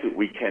complacent.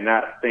 We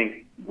cannot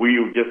think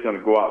we're just going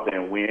to go out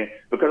there and win,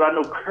 because I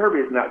know Kirby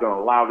is not going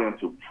to allow them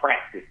to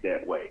practice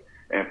that way.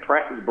 And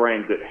practice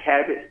brings good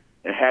habits,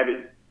 and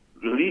habits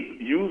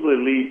usually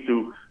lead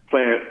to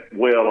playing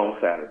well on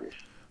Saturdays.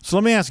 So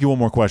let me ask you one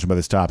more question about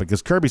this topic,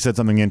 because Kirby said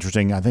something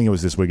interesting. I think it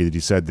was this week that he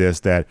said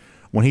this, that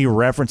when he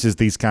references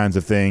these kinds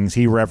of things,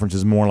 he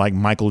references more like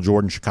Michael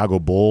Jordan Chicago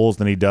Bulls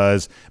than he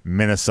does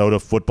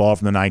Minnesota football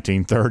from the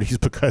 1930s,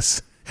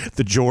 because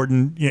the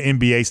Jordan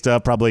NBA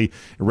stuff probably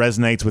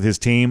resonates with his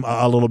team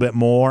a little bit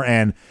more.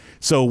 And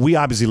so we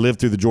obviously lived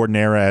through the Jordan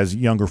era as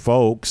younger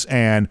folks,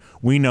 and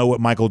we know what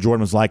Michael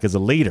Jordan was like as a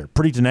leader,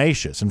 pretty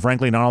tenacious, and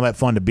frankly not all that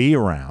fun to be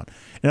around.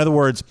 In other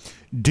words,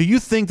 do you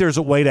think there's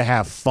a way to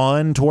have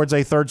fun towards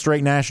a third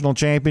straight national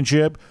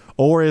championship,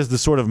 or is the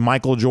sort of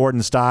Michael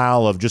Jordan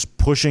style of just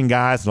pushing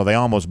guys until they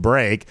almost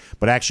break,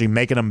 but actually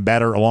making them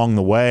better along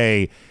the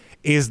way,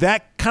 is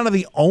that kind of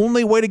the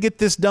only way to get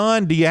this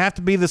done? Do you have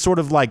to be the sort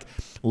of like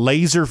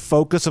laser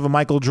focus of a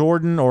Michael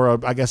Jordan,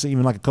 or I guess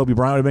even like a Kobe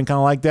Bryant would have been kind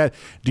of like that?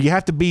 Do you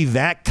have to be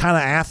that kind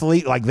of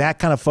athlete, like that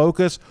kind of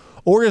focus,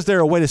 or is there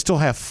a way to still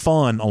have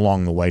fun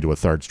along the way to a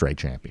third straight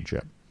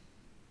championship?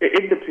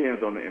 It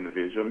depends on the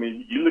individual. I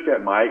mean, you look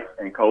at Mike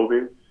and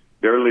Kobe,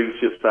 their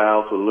leadership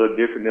styles are a little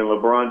different than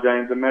LeBron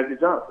James and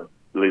Magic Johnson's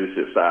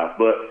leadership styles.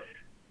 But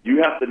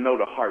you have to know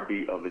the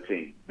heartbeat of the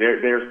team.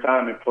 There's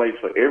time and place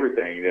for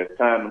everything. There's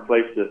time and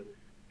place to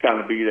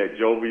kind of be that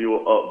jovial,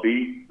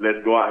 upbeat,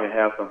 let's go out and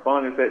have some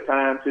fun. It's that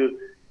time to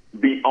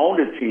be on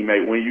the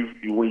teammate when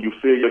you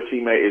feel your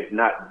teammate is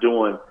not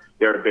doing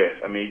their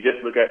best. I mean,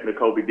 just look at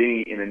Nakobe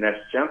Dean in the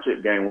national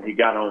championship game when he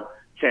got on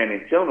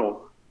Channing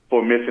Tindall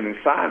for missing an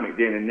assignment.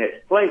 Then the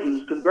next play, he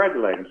was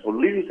congratulating. So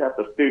leaders have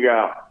to figure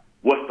out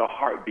what's the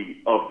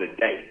heartbeat of the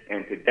day.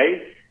 And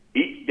today,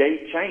 each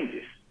day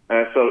changes.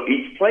 So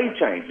each play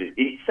changes,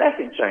 each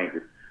second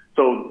changes.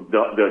 So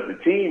the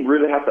team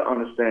really has to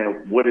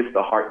understand what is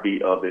the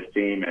heartbeat of this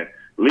team, and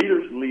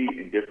leaders lead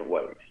in different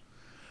ways.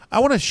 I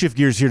want to shift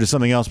gears here to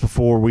something else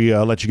before we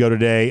let you go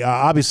today.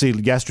 Obviously,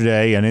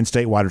 yesterday, an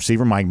in-state wide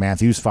receiver, Mike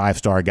Matthews,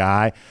 5-star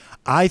guy.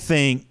 I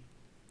think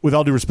with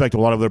all due respect to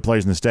a lot of other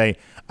players in the state,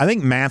 I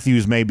think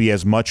Matthews may be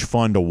as much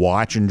fun to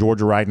watch in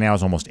Georgia right now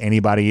as almost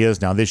anybody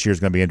is. Now, this year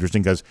is going to be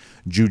interesting because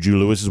Juju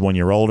Lewis is 1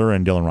 year older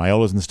and Dylan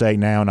Raiola's in the state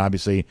now. And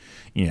obviously,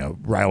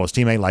 Raiola's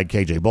teammate like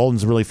KJ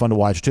Bolden's really fun to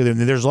watch too.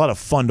 There's a lot of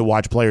fun to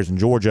watch players in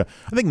Georgia.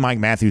 I think Mike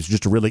Matthews is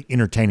just a really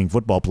entertaining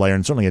football player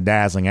and certainly a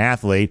dazzling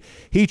athlete.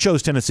 He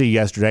chose Tennessee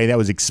yesterday. That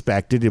was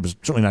expected. It was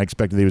certainly not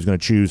expected that he was going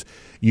to choose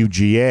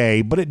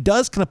UGA. But it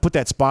does kind of put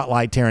that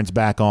spotlight, Terrence,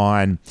 back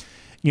on,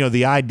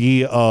 the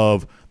idea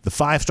of the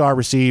 5-star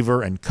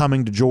receiver and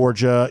coming to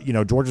Georgia.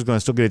 Georgia's going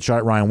to still get a shot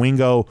at Ryan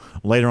Wingo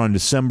later on in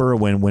December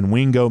when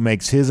Wingo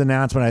makes his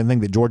announcement. I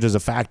think that Georgia's a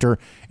factor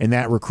in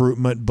that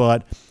recruitment.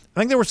 But I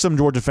think there were some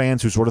Georgia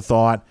fans who sort of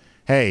thought,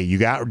 hey, you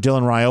got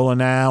Dylan Raiola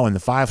now, and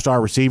the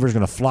 5-star receiver is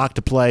going to flock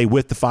to play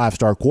with the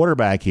 5-star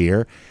quarterback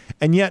here.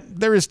 And yet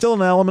there is still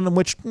an element in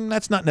which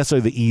that's not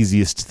necessarily the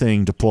easiest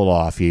thing to pull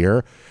off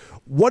here.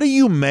 What do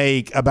you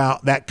make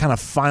about that kind of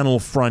final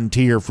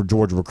frontier for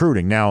Georgia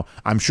recruiting? Now,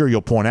 I'm sure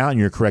you'll point out, and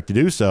you're correct to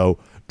do so,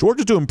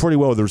 Georgia's doing pretty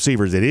well with the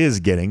receivers it is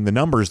getting. The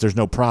numbers, there's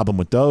no problem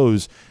with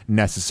those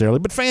necessarily,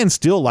 but fans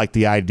still like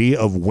the idea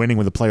of winning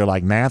with a player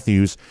like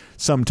Matthews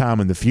sometime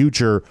in the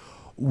future.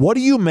 What do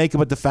you make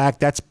about the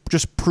fact that's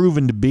just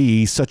proven to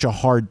be such a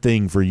hard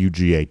thing for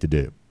UGA to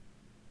do?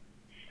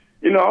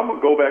 I'm going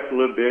to go back a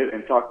little bit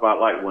and talk about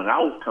like when I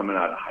was coming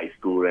out of high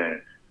school,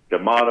 and the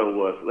motto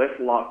was, let's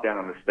lock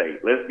down the state.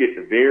 Let's get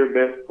the very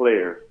best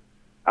players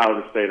out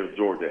of the state of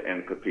Georgia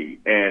and compete.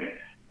 And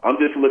I'm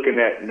just looking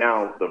at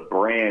now the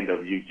brand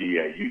of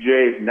UGA.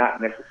 UGA is not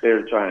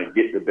necessarily trying to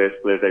get the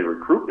best players. They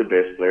recruit the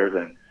best players,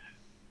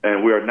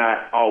 and we're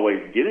not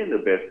always getting the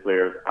best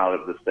players out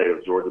of the state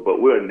of Georgia,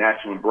 but we're a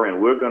national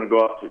brand. We're going to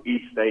go out to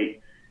each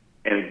state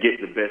and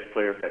get the best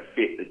players that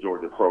fit the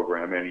Georgia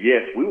program. And,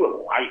 yes, we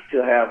would like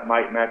to have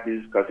Mike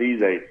Matthews because he's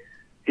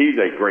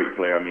a great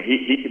player. I mean,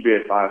 he could be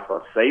a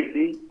 5-star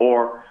safety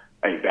or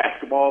a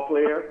basketball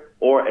player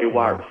or a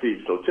wide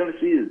receiver. So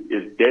Tennessee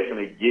is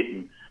definitely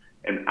getting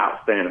an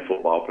outstanding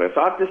football player.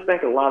 So I just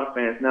think a lot of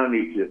fans now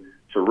need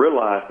to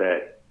realize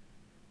that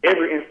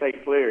every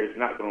in-state player is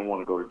not going to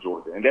want to go to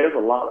Georgia. And there's a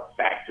lot of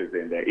factors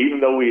in there. Even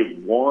though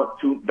we've won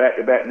 2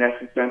 back-to-back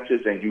national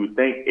championships, and you would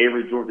think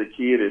every Georgia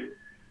kid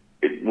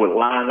would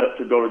line up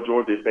to go to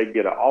Georgia if they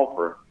get an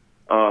offer.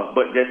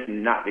 But that's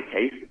not the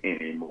case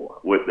anymore.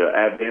 With the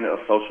advent of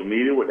social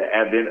media, with the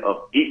advent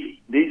of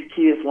these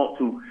kids want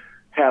to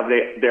have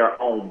their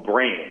own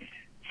brand.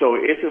 So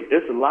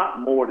it's a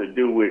lot more to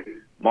do with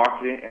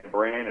marketing and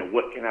brand and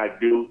what can I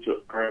do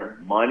to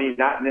earn money,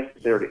 not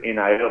necessarily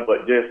NIL,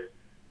 but just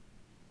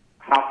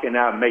how can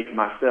I make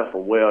myself a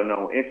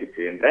well-known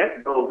entity. And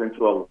that goes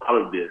into a lot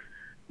of this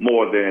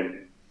more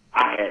than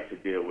I had to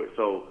deal with.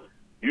 So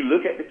you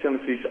look at the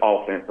Tennessee's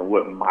offense and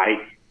what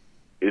Mike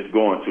is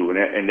going to,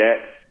 and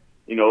that's,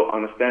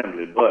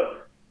 understandably.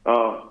 But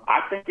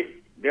I think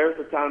there's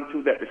a time,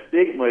 too, that the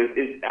stigma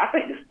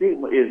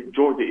is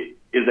Georgia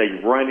is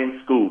a running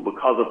school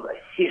because of the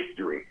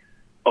history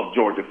of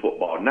Georgia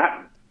football,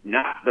 not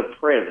the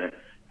present.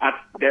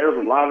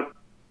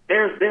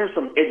 There's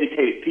some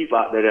educated people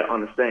out there that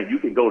understand you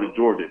can go to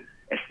Georgia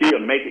and still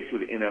make it to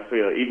the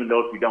NFL, even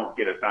though if you don't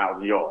get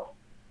 1,000 yards.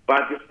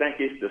 But I just think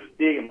it's the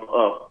stigma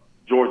of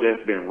Georgia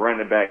has been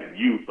running back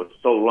youth for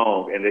so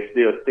long, and they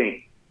still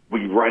think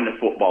we run the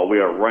football, we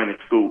are a running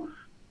school,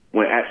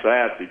 when actually,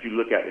 if you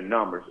look at the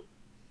numbers,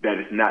 that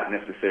is not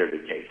necessarily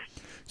the case.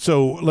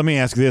 So let me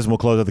ask this, and we'll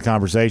close out the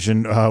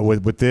conversation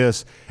with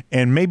this.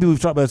 And maybe we've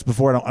talked about this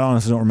before, I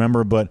honestly don't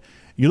remember, but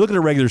you look at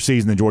a regular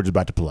season that Georgia's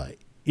about to play.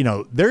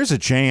 There's a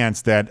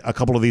chance that a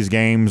couple of these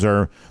games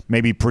are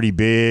maybe pretty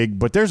big,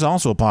 but there's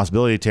also a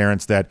possibility,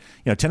 Terrence, that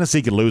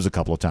Tennessee could lose a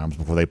couple of times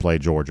before they play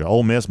Georgia.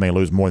 Ole Miss may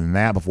lose more than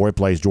that before it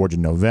plays Georgia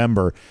in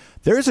November.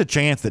 There's a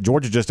chance that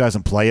Georgia just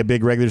doesn't play a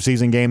big regular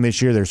season game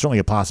this year. There's certainly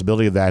a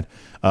possibility of that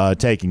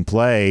taking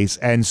place.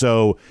 And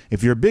so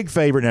if you're a big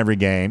favorite in every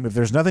game, if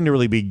there's nothing to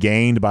really be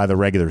gained by the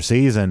regular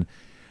season,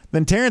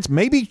 then Terrence,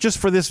 maybe just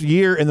for this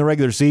year in the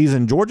regular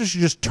season, Georgia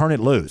should just turn it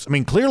loose. I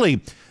mean,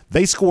 clearly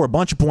they score a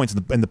bunch of points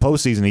in the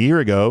postseason a year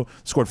ago,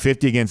 scored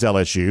 50 against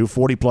LSU,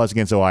 40-plus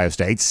against Ohio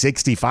State,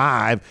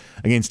 65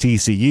 against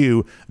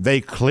TCU. They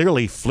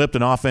clearly flipped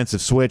an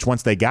offensive switch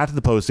once they got to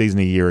the postseason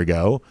a year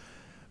ago.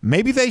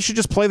 Maybe they should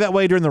just play that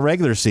way during the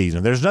regular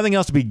season. There's nothing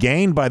else to be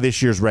gained by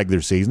this year's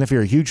regular season. If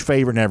you're a huge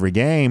favorite in every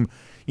game,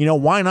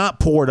 why not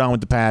pour it on with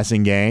the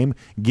passing game,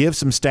 give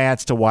some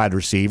stats to wide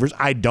receivers?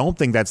 I don't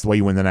think that's the way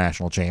you win the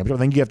national championship. I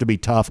think you have to be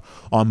tough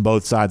on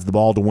both sides of the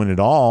ball to win it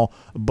all.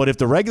 But if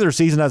the regular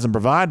season doesn't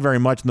provide very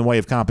much in the way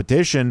of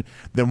competition,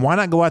 then why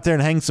not go out there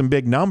and hang some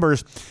big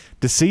numbers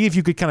to see if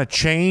you could kind of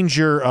change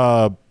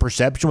your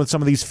perception with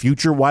some of these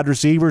future wide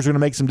receivers who are going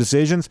to make some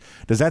decisions?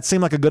 Does that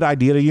seem like a good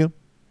idea to you?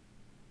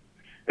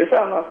 It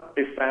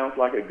sounds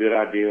like a good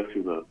idea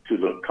to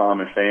the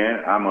common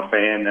fan. I'm a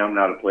fan now. I'm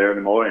not a player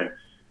anymore. And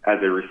as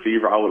a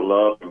receiver, I would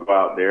love to go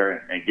out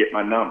there and get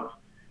my numbers.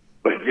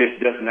 But it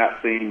just does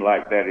not seem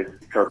like that is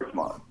Kirby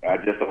Smart. I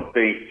just don't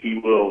think he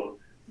will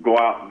go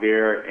out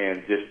there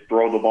and just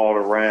throw the ball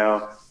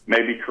around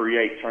maybe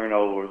create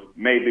turnovers,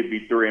 maybe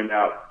be 3 and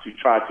out to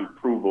try to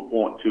prove a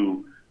point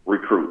to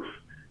recruits.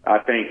 I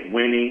think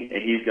winning,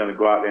 and he's going to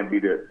go out there and be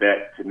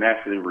that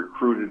tenacity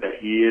recruiter that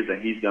he is,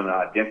 and he's going to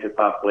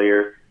identify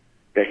players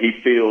that he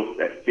feels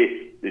that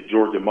fit the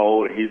Georgia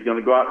mold, and he's going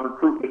to go out and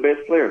recruit the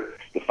best players,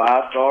 the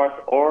 5 stars,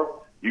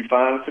 or you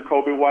find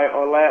Jacoby White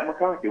or Ladd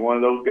McConkey, one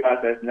of those guys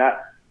that's not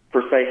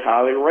per se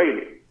highly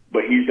rated,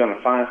 but he's going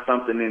to find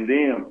something in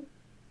them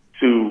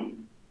to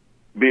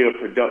be a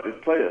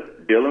productive player.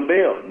 Dylan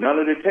Bell, none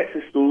of the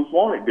Texas schools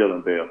wanted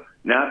Dylan Bell.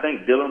 Now I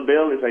think Dylan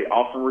Bell is an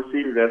awesome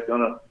receiver that's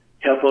going to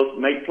help us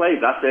make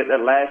plays. I said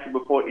that last year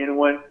before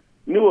anyone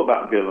knew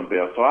about Dylan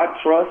Bell. So I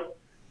trust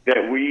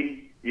that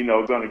we,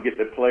 going to get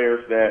the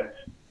players that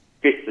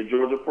fit the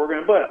Georgia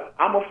program. But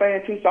I'm a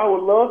fan too, so I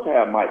would love to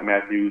have Mike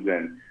Matthews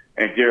and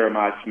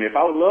Jeremiah Smith.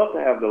 I would love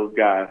to have those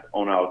guys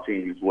on our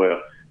team as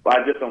well. But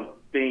I just don't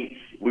think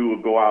we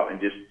would go out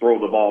and just throw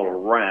the ball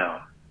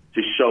around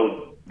to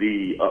show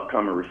the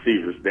upcoming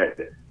receivers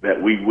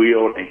that we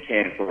will and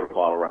can throw the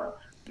ball around.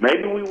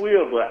 Maybe we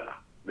will, but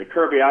the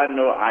Kirby I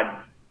know,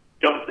 I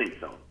don't think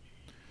so.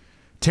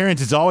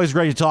 Terrence, it's always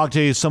great to talk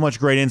to you. So much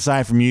great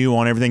insight from you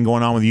on everything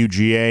going on with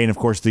UGA and, of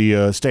course,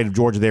 the state of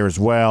Georgia there as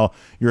well.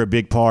 You're a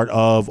big part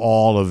of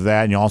all of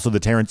that. And you're also the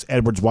Terrence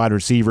Edwards Wide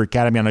Receiver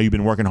Academy. I know you've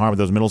been working hard with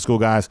those middle school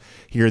guys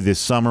here this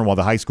summer while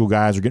the high school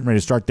guys are getting ready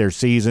to start their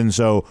season.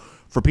 So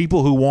for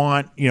people who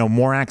want,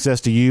 more access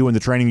to you and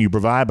the training you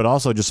provide, but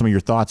also just some of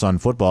your thoughts on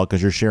football,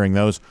 because you're sharing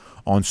those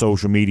on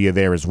social media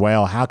there as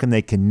well, how can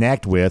they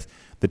connect with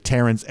the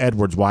Terrence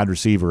Edwards Wide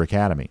Receiver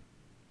Academy?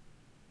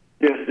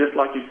 Yes, just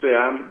like you said,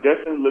 I'm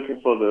definitely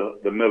looking for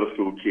the middle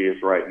school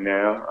kids right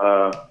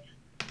now.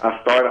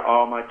 I started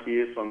all my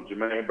kids from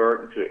Jermaine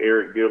Burton to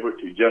Eric Gilbert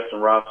to Justin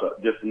Ross,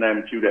 just to name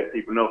a few that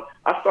people know.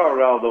 I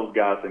started all those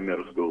guys in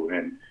middle school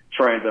and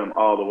trained them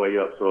all the way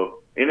up.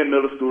 So any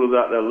middle schoolers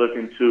out there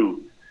looking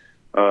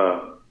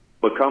to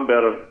become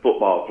better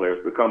football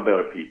players, become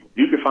better people,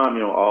 you can find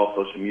me on all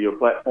social media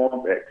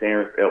platforms at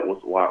Terrence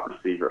Edwards Wide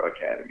Receiver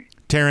Academy.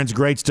 Terrence,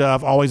 great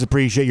stuff. Always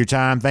appreciate your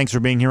time. Thanks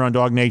for being here on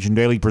DawgNation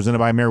Daily, presented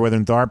by Meriwether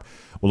and Tharp.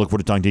 We'll look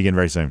forward to talking to you again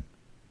very soon.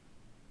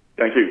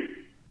 Thank you.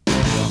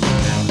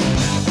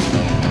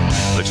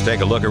 Let's take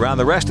a look around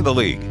the rest of the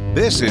league.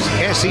 This is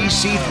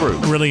SEC Through.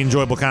 Really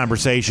enjoyable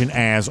conversation,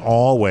 as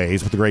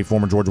always, with the great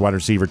former Georgia wide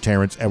receiver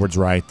Terrence Edwards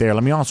right there.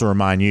 Let me also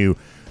remind you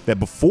that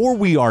before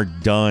we are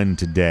done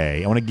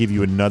today, I want to give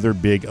you another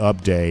big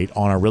update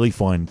on a really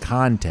fun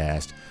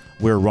contest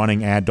we're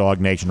running at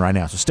DawgNation right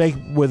now. So stay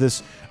with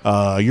us.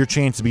 Your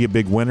chance to be a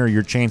big winner,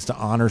 your chance to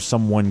honor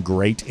someone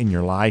great in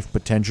your life,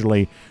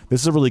 potentially.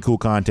 This is a really cool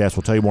contest.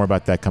 We'll tell you more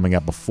about that coming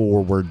up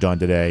before we're done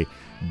today.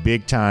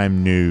 Big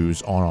time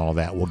news on all of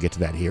that. We'll get to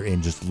that here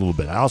in just a little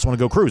bit. I also want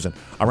to go cruising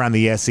around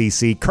the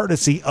SEC,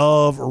 courtesy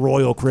of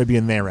Royal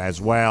Caribbean there as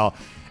well.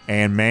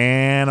 And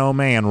man, oh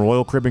man,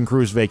 Royal Caribbean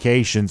Cruise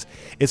Vacations.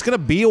 It's going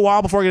to be a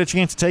while before I get a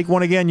chance to take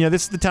one again.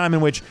 This is the time in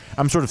which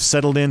I'm sort of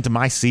settled into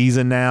my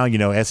season now.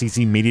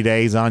 SEC Media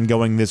Days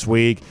ongoing this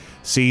week.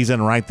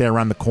 Season right there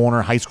around the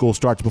corner. High school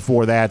starts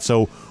before that.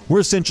 So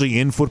we're essentially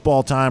in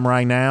football time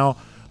right now.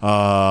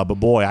 But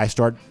boy, I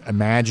start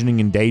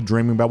imagining and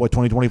daydreaming about what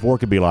 2024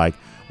 could be like.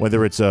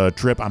 Whether it's a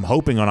trip, I'm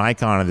hoping, on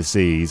Icon of the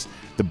Seas,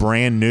 the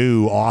brand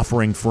new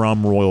offering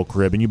from Royal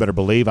Caribbean. You better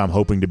believe I'm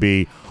hoping to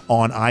be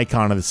on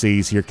Icon of the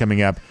Seas here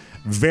coming up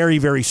very,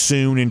 very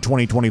soon in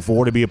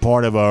 2024 to be a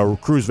part of a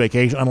cruise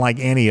vacation unlike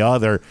any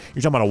other.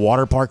 You're talking about a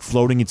water park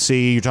floating at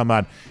sea. You're talking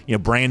about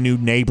brand new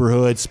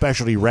neighborhoods,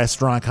 specialty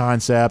restaurant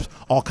concepts,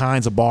 all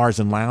kinds of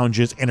bars and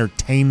lounges,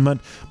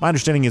 entertainment. My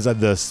understanding is that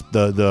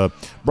the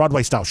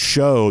Broadway style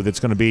show that's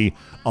going to be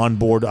on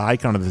board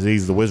Icon of the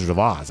Seas is The Wizard of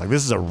Oz. Like,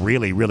 this is a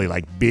really, really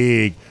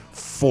big,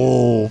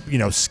 full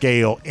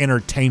scale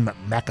entertainment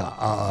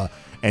mecca.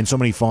 And so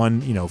many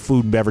fun,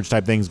 food and beverage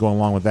type things going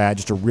along with that.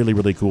 Just a really,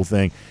 really cool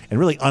thing. And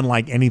really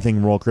unlike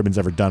anything Royal Caribbean's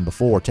ever done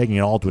before, taking it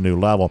all to a new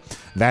level.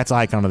 That's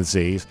Icon of the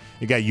Seas.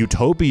 You got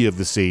Utopia of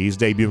the Seas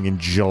debuting in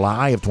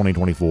July of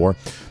 2024.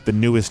 The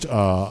newest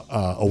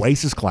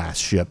Oasis class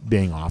ship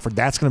being offered.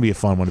 That's going to be a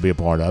fun one to be a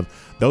part of.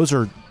 Those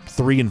are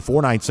 3 and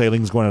 4 night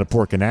sailings going out of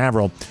Port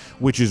Canaveral,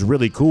 which is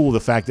really cool.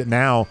 The fact that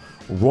now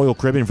Royal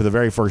Caribbean for the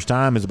very first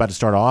time is about to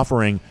start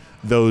offering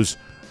those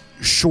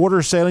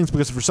shorter sailings,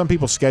 because for some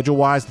people,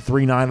 schedule-wise, the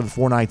 3-night or the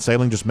 4-night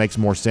sailing just makes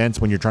more sense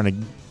when you're trying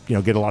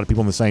to get a lot of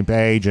people on the same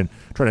page and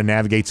try to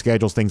navigate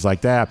schedules, things like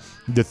that.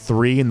 The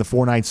 3 and the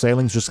 4-night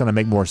sailings just going to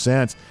make more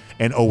sense.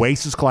 And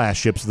Oasis class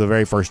ships for the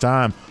very first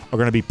time are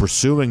going to be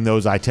pursuing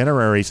those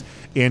itineraries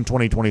in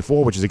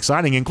 2024, which is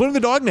exciting, including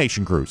the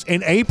DawgNation cruise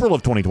in April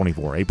of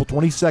 2024, April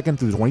 22nd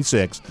through the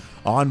 26th,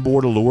 on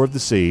board Allure of the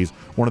Seas,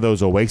 one of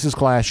those Oasis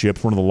class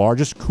ships, one of the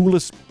largest,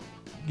 coolest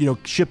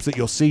ships that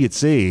you'll see at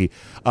sea.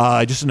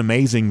 Just an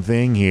amazing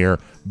thing here.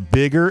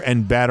 Bigger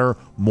and better,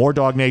 more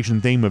Dog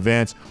Nation theme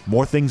events,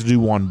 more things to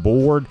do on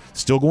board.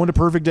 Still going to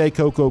Perfect Day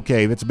Cocoa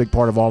Cave. That's a big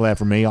part of all that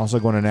for me. Also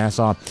going to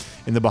Nassau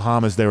in the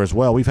Bahamas there as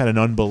well. We've had an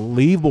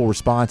unbelievable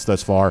response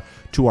thus far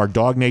to our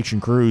Dog Nation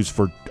cruise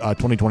for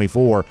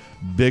 2024.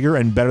 Bigger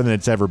and better than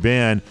it's ever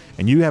been.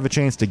 And you have a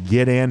chance to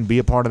get in, be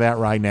a part of that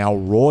right now.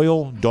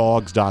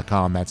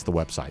 RoyalDogs.com. That's the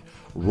website.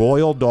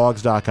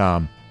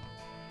 RoyalDogs.com.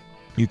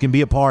 You can be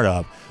a part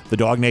of the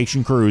Dog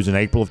Nation cruise in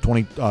April of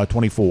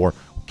 2024.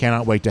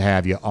 Cannot wait to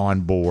have you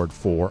on board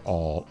for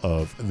all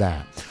of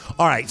that.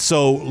 All right,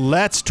 so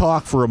let's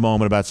talk for a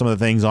moment about some of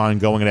the things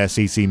ongoing at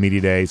SEC Media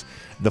Days.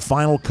 The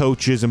final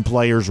coaches and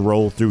players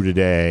roll through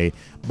today.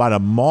 By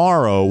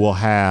tomorrow, we'll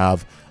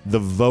have the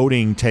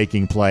voting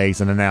taking place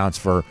and announced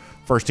for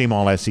first team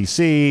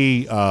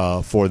All-SEC,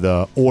 for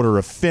the order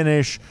of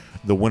finish,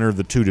 the winner of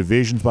the two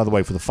divisions. By the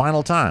way, for the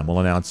final time, we'll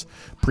announce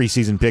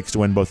preseason picks to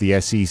win both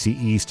the SEC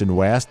East and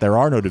West. There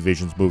are no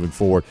divisions moving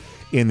forward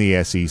in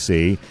the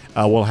SEC.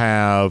 We'll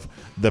have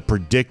the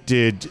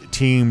predicted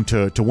team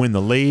to win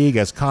the league.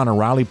 As Connor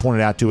Riley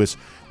pointed out to us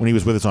when he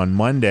was with us on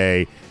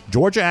Monday,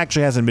 Georgia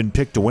actually hasn't been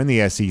picked to win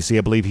the SEC, I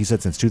believe he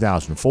said, since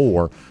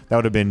 2004. That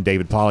would have been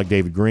David Pollock,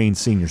 David Green's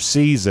senior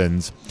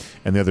seasons,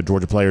 and the other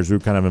Georgia players who were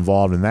kind of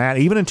involved in that.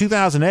 Even in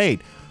 2008,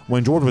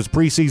 when Georgia was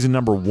preseason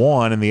number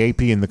 1 in the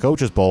AP and the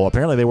Coaches Bowl,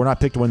 apparently they were not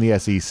picked to win the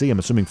SEC. I'm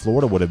assuming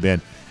Florida would have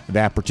been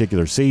that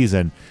particular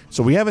season.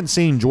 So we haven't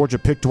seen Georgia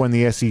picked to win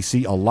the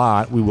SEC a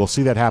lot. We will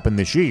see that happen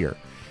this year.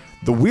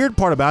 The weird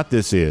part about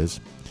this is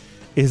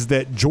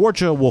that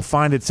Georgia will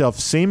find itself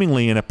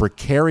seemingly in a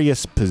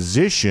precarious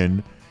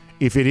position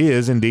if it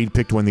is indeed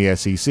picked to win the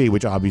SEC,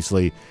 which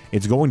obviously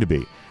it's going to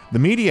be. The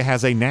media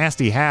has a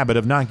nasty habit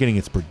of not getting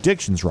its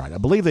predictions right. I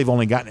believe they've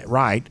only gotten it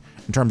right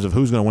in terms of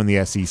who's going to win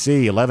the SEC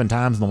 11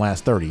 times in the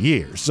last 30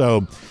 years.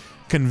 So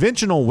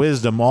conventional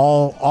wisdom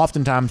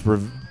oftentimes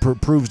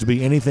proves to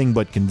be anything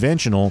but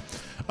conventional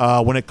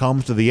when it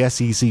comes to the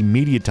SEC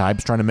media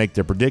types trying to make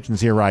their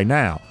predictions here right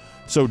now.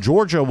 So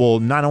Georgia will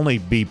not only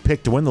be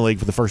picked to win the league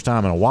for the first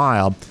time in a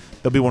while,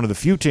 they'll be one of the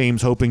few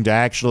teams hoping to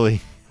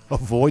actually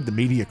avoid the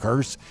media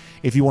curse,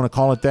 if you want to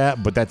call it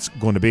that, but that's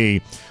going to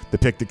be the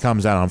pick that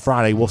comes out on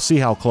Friday. We'll see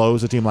how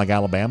close a team like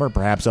Alabama or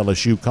perhaps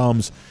LSU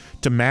comes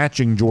to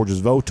matching Georgia's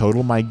vote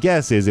total. My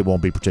guess is it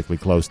won't be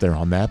particularly close there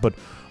on that, but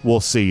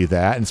we'll see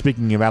that. And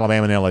speaking of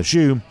Alabama and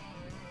LSU,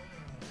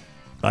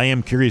 I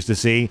am curious to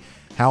see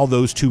how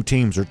those two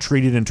teams are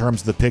treated in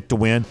terms of the pick to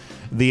win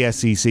the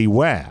SEC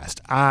West.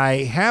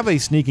 I have a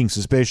sneaking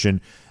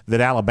suspicion that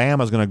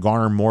Alabama is going to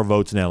garner more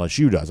votes than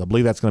LSU does. I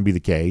believe that's going to be the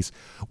case,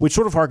 which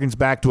sort of harkens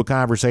back to a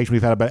conversation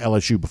we've had about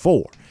LSU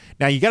before.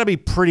 Now, you got to be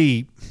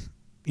pretty,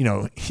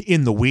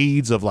 in the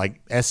weeds of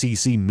like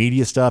SEC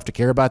media stuff to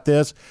care about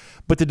this,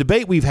 but the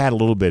debate we've had a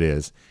little bit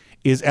is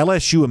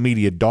LSU a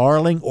media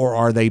darling, or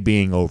are they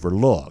being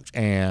overlooked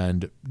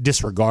and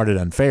disregarded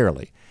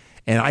unfairly?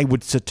 And I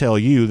would tell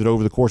you that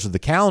over the course of the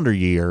calendar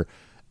year,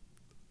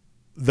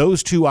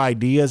 those two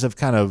ideas have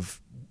kind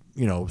of,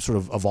 sort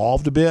of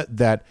evolved a bit,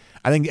 that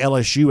I think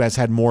LSU has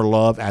had more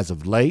love as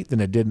of late than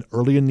it did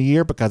early in the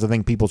year, because I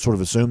think people sort of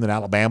assumed that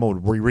Alabama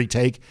would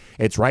retake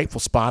its rightful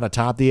spot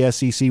atop the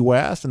SEC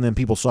West, and then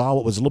people saw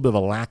what was a little bit of a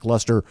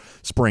lackluster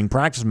spring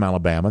practice from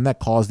Alabama, and that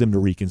caused them to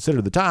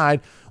reconsider the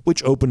Tide,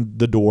 which opened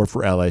the door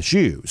for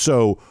LSU.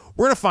 So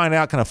we're going to find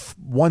out kind of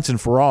once and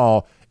for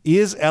all,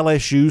 is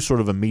LSU sort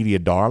of a media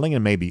darling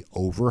and maybe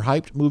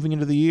overhyped moving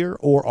into the year,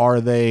 or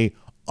are they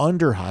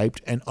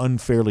underhyped and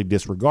unfairly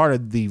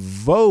disregarded? The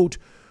vote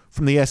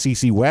from the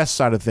SEC West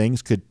side of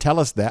things could tell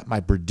us that. My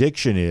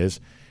prediction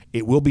is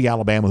it will be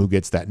Alabama who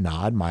gets that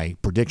nod. My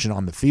prediction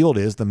on the field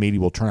is the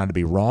media will turn out to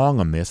be wrong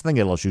on this. I think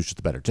LSU is just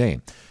a better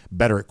team.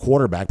 Better at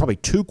quarterback, probably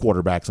 2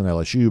 quarterbacks on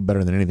LSU,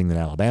 better than anything that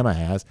Alabama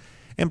has,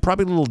 and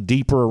probably a little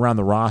deeper around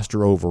the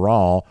roster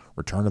overall.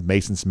 Return of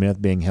Mason Smith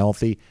being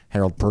healthy.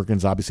 Harold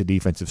Perkins, obviously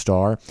defensive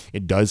star.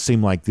 It does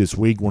seem like this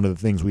week one of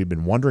the things we've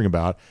been wondering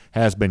about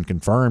has been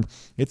confirmed.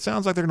 It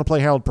sounds like they're going to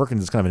play Harold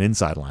Perkins as kind of an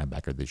inside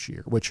linebacker this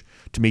year, which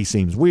to me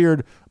seems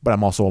weird, but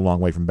I'm also a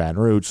long way from Baton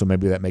Rouge, so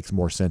maybe that makes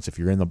more sense if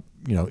you're in the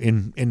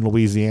in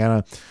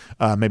Louisiana.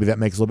 Maybe that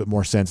makes a little bit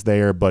more sense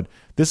there. But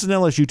this is an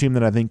LSU team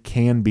that I think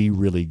can be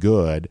really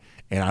good,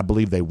 and I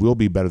believe they will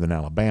be better than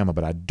Alabama,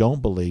 but I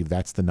don't believe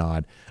that's the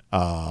nod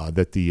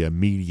that the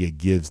media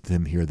gives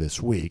them here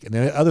this week. And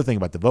the other thing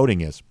about the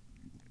voting is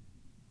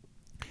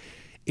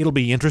it'll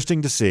be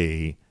interesting to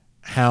see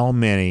how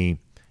many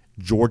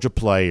Georgia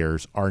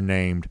players are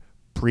named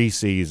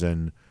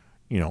preseason,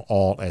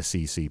 all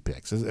SEC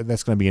picks.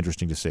 That's going to be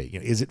interesting to see.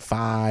 Is it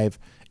 5?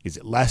 Is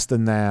it less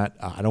than that?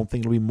 I don't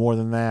think it'll be more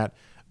than that.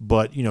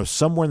 But,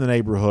 somewhere in the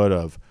neighborhood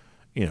of,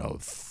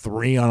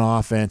 3 on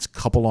offense,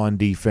 couple on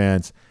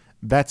defense,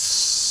 that's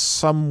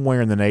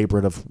somewhere in the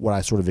neighborhood of what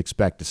I sort of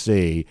expect to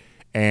see.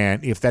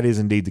 And if that is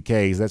indeed the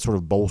case, that sort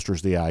of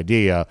bolsters the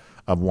idea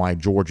of why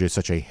Georgia is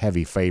such a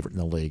heavy favorite in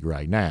the league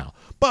right now.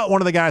 But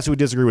one of the guys who would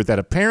disagree with that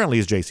apparently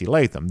is J.C.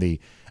 Latham, the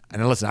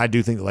And listen, I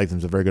do think that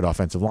Latham's a very good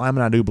offensive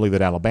lineman. I do believe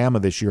that Alabama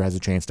this year has a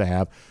chance to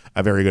have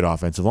a very good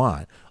offensive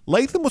line.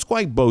 Latham was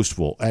quite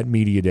boastful at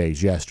media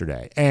days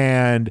yesterday.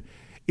 And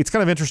it's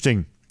kind of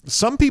interesting.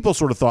 Some people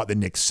sort of thought that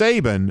Nick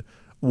Saban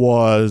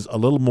was a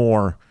little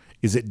more,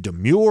 is it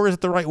demure? Is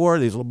it the right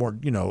word? He's a little more,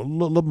 a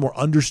little more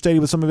understated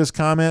with some of his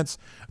comments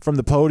from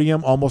the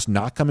podium, almost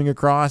not coming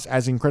across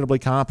as incredibly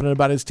confident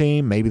about his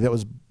team. Maybe that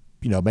was,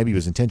 maybe he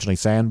was intentionally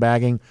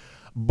sandbagging.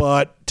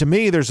 But to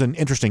me, there's an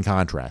interesting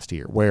contrast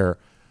here where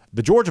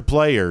the Georgia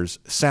players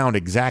sound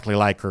exactly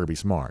like Kirby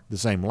Smart. The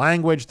same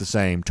language, the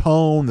same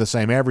tone, the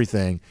same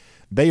everything.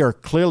 They are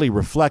clearly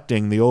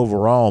reflecting the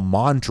overall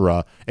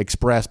mantra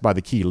expressed by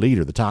the key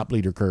leader, the top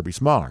leader, Kirby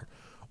Smart.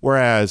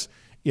 Whereas,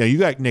 you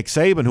got Nick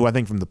Saban, who I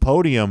think from the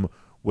podium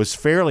was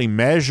fairly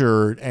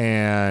measured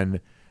and,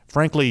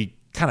 frankly,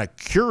 kind of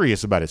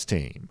curious about his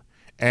team.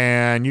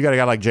 And you got a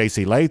guy like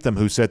J.C. Latham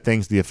who said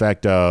things to the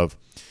effect of,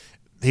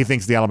 he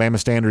thinks the Alabama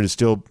standard is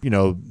still,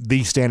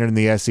 the standard in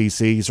the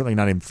SEC. He's certainly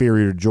not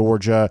inferior to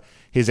Georgia.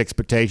 His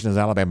expectation is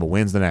Alabama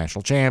wins the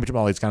national championship,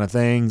 all these kind of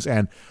things.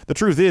 And the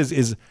truth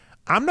is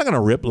I'm not going to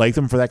rip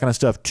Latham for that kind of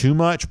stuff too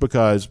much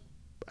because,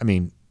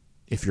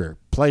 if you're a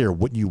player,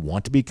 wouldn't you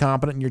want to be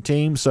competent in your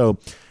team? So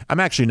I'm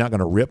actually not going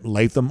to rip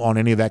Latham on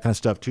any of that kind of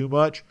stuff too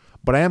much.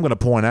 But I am going to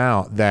point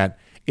out that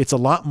it's a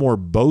lot more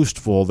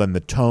boastful than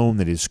the tone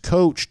that his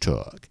coach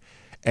took.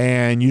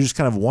 And you just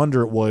kind of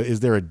wonder, well,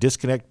 is there a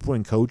disconnect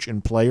between coach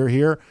and player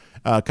here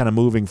kind of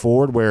moving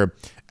forward where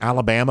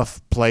Alabama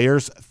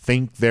players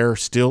think they're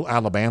still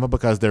Alabama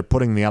because they're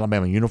putting the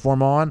Alabama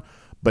uniform on,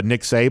 but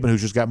Nick Saban,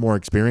 who's just got more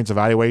experience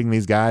evaluating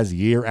these guys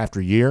year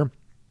after year,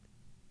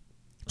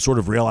 sort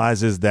of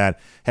realizes that,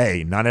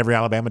 hey, not every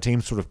Alabama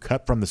team's sort of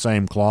cut from the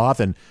same cloth,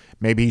 and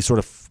maybe he's sort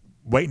of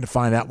waiting to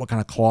find out what kind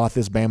of cloth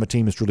this Bama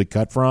team is truly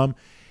cut from.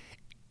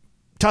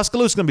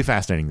 Tuscaloosa's going to be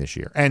fascinating this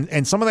year.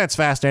 And some of that's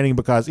fascinating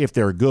because if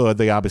they're good,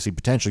 they obviously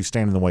potentially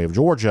stand in the way of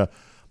Georgia.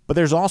 But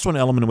there's also an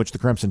element in which the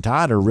Crimson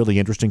Tide are really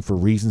interesting for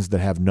reasons that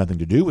have nothing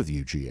to do with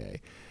UGA.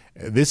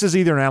 This is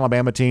either an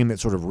Alabama team that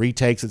sort of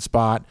retakes its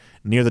spot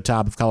near the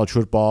top of college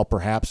football,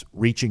 perhaps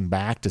reaching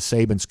back to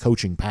Saban's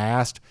coaching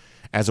past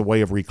as a way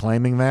of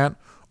reclaiming that,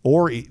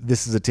 or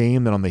this is a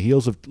team that on the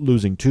heels of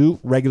losing 2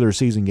 regular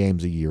season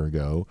games a year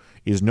ago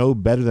is no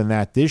better than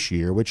that this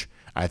year, which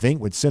I think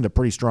would send a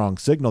pretty strong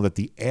signal that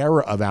the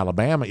era of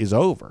Alabama is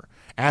over.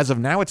 As of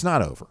now, it's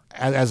not over.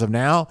 As of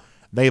now,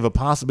 they have a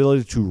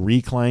possibility to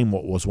reclaim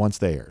what was once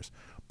theirs.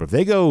 But if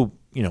they go,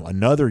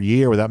 another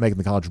year without making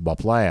the college football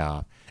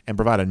playoff and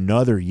provide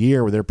another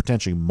year where there are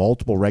potentially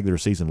multiple regular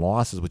season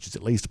losses, which is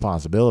at least a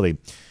possibility,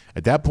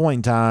 at that point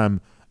in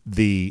time,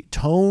 the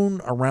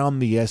tone around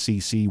the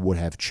SEC would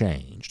have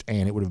changed,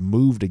 and it would have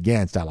moved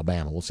against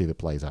Alabama. We'll see if it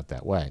plays out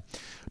that way.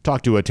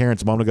 Talked to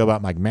Terrence a moment ago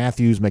about Mike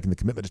Matthews making the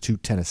commitment to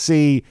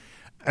Tennessee.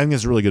 I think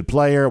he's a really good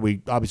player. We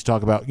obviously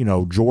talk about,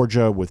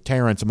 Georgia with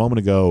Terrence a moment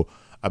ago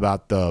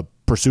about the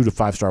pursuit of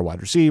 5-star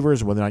wide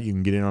receivers, whether or not you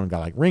can get in on a guy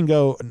like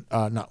Wingo, who's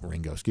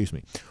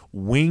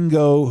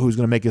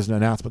going to make his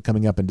announcement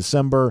coming up in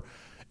December.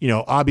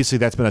 Obviously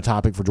that's been a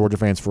topic for Georgia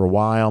fans for a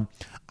while.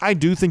 I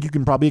do think you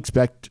can probably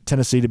expect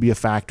Tennessee to be a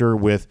factor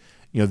with,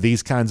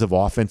 these kinds of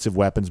offensive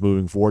weapons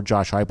moving forward.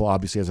 Josh Heupel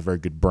obviously has a very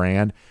good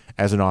brand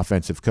as an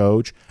offensive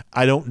coach.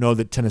 I don't know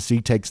that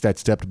Tennessee takes that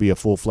step to be a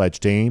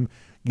full-fledged team.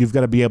 You've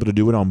got to be able to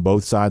do it on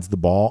both sides of the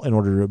ball in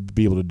order to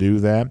be able to do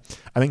that.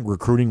 I think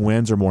recruiting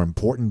wins are more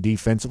important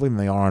defensively than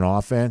they are on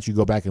offense. You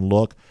go back and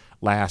look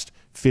last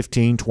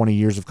 15, 20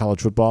 years of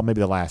college football,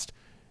 maybe the last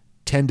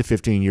 10 to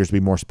 15 years to be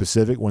more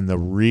specific, when the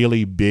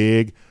really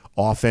big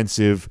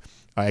offensive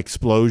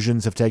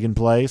explosions have taken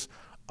place.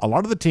 A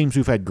lot of the teams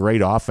who've had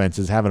great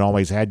offenses haven't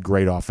always had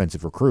great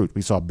offensive recruits.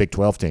 We saw Big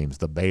 12 teams,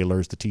 the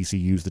Baylors, the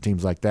TCUs, the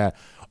teams like that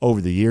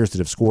over the years that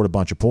have scored a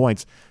bunch of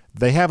points.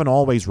 They haven't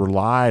always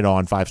relied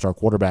on 5-star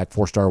quarterback,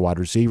 4-star wide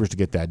receivers to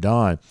get that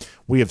done.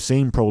 We have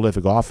seen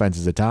prolific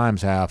offenses at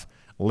times have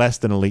less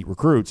than elite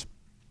recruits.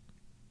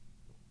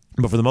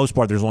 But for the most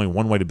part, there's only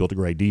one way to build a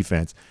great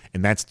defense,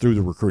 and that's through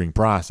the recruiting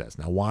process.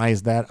 Now, why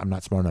is that? I'm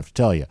not smart enough to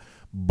tell you,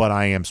 but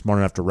I am smart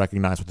enough to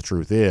recognize what the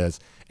truth is,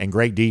 and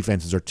great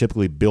defenses are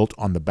typically built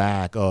on the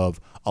back of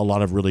a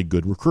lot of really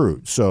good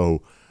recruits.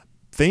 So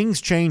things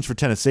change for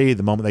Tennessee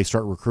the moment they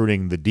start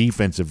recruiting the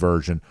defensive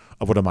version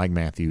of what a Mike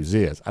Matthews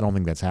is. I don't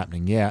think that's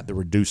happening yet. The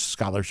reduced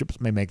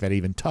scholarships may make that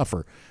even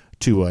tougher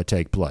to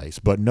take place.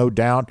 But no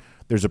doubt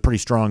there's a pretty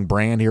strong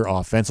brand here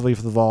offensively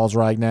for the Vols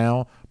right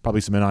now.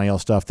 Probably some NIL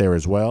stuff there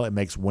as well. It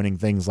makes winning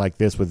things like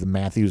this with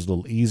Matthews a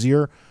little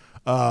easier.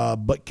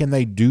 But can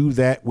they do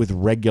that with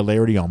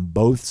regularity on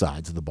both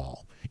sides of the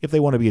ball? If they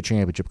want to be a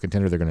championship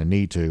contender, they're going to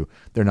need to.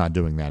 They're not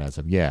doing that as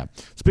of yet.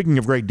 Speaking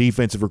of great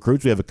defensive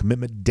recruits, we have a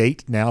commitment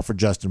date now for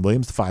Justin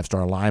Williams, the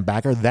 5-star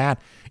linebacker.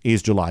 That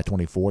is July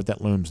 24th. That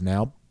looms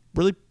now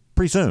really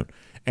pretty soon.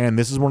 And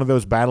this is one of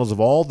those battles of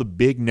all the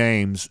big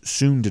names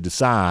soon to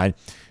decide.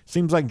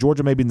 Seems like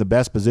Georgia may be in the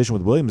best position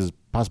with Williams as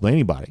possibly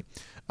anybody.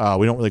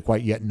 We don't really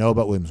quite yet know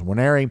about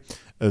Williams-Nwaneri.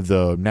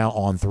 The now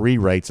on 3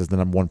 rates as the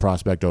number 1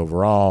 prospect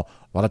overall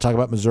A lot of talk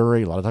about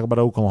Missouri, a lot of talk about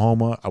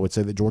Oklahoma. I would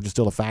say that Georgia's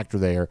still a factor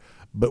there.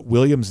 But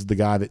Williams is the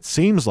guy that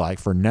seems like,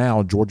 for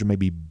now, Georgia may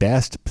be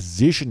best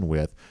positioned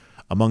with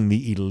among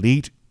the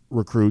elite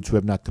recruits who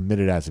have not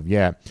committed as of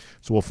yet.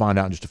 So we'll find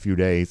out in just a few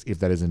days if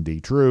that is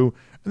indeed true.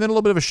 And then a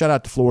little bit of a shout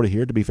out to Florida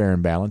here, to be fair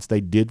and balanced.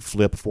 They did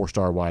flip a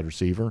 4-star wide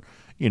receiver,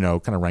 kind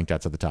of ranked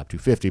outside the top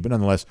 250, but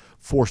nonetheless,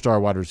 4-star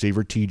wide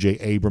receiver TJ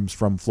Abrams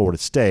from Florida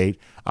State.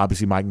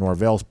 Obviously, Mike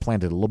Norvell's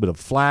planted a little bit of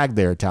flag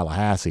there at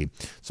Tallahassee.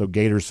 So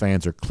Gators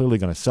fans are clearly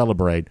going to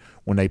celebrate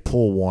when they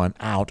pull one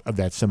out of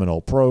that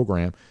Seminole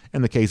program.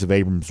 In the case of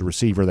Abrams, the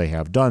receiver, they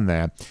have done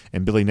that.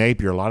 And Billy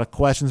Napier, a lot of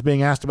questions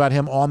being asked about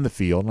him on the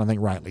field, and I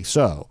think rightly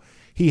so.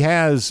 He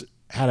has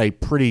had a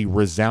pretty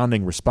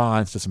resounding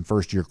response to some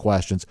first-year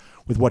questions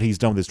with what he's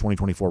done with his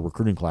 2024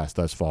 recruiting class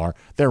thus far.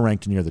 They're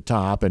ranked near the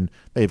top, and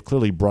they've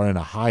clearly brought in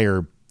a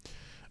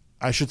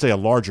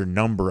larger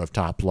number of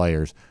top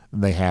players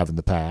than they have in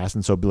the past.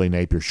 And so Billy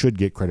Napier should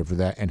get credit for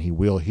that, and he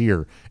will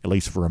here, at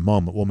least for a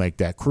moment. We'll make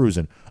that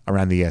cruising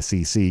around the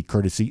SEC,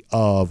 courtesy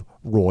of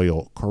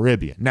Royal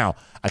Caribbean. Now,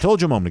 I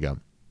told you a moment ago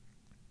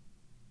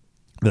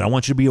that I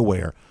want you to be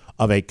aware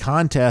of a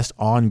contest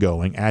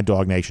ongoing at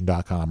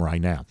DawgNation.com right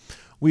now.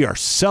 We are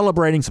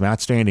celebrating some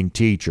outstanding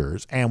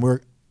teachers, and we're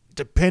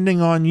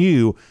depending on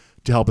you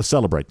to help us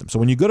celebrate them. So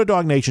when you go to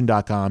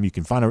DawgNation.com, you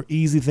can find an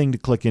easy thing to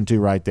click into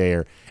right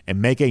there and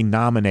make a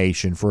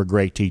nomination for a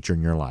great teacher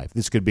in your life.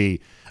 This could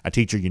be a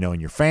teacher you know in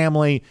your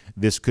family.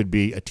 This could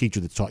be a teacher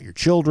that's taught your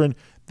children.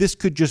 This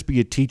could just be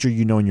a teacher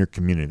you know in your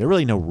community. There are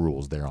really no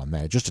rules there on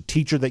that. Just a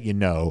teacher that you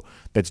know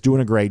that's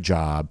doing a great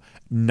job.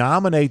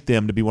 Nominate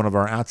them to be one of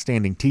our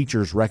outstanding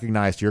teachers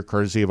recognized here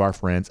courtesy of our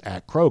friends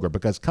at Kroger.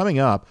 Because coming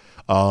up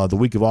the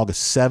week of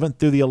August 7th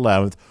through the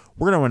 11th,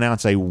 we're going to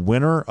announce a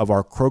winner of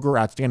our Kroger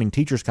Outstanding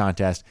Teachers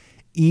Contest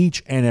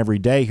each and every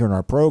day here in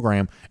our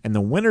program. And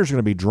the winners are going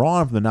to be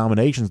drawn from the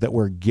nominations that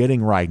we're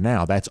getting right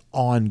now. That's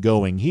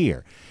ongoing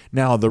here.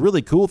 Now, the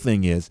really cool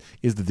thing is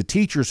that the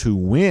teachers who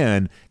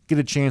win get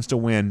a chance to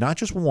win not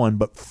just one,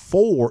 but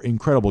 4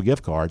 incredible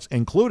gift cards,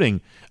 including,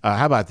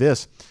 how about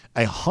this,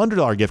 a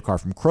 $100 gift card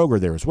from Kroger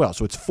there as well.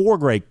 So it's 4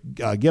 great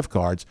gift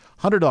cards,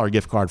 $100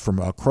 gift card from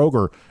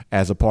Kroger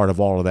as a part of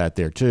all of that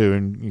there too.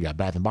 And you got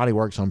Bath & Body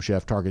Works, Home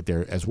Chef, Target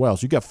there as well.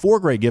 So you got 4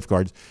 great gift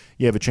cards.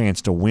 You have a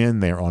chance to win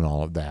there on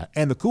all of that.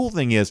 And the cool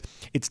thing is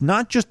it's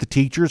not just the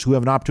teachers who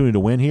have an opportunity to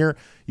win here.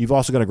 You've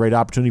also got a great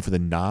opportunity for the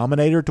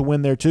nominator to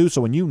win there too.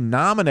 So when you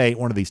nominate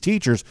one of these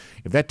teachers,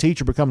 if that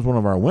teacher becomes one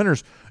of our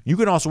winners, you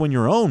can also win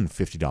your own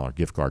 $50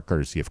 gift card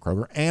courtesy of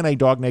Kroger and a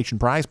DawgNation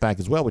prize pack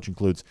as well, which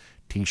includes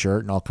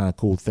T-shirt and all kind of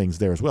cool things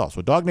there as well.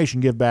 So a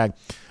DawgNation give bag,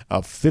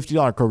 a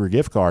 $50 Kroger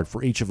gift card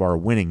for each of our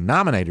winning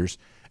nominators.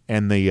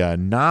 And the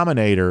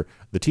nominator,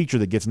 the teacher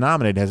that gets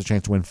nominated, has a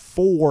chance to win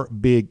 4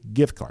 big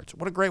gift cards.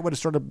 What a great way to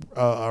start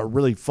a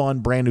really fun,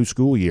 brand new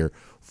school year.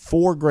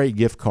 4 great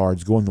gift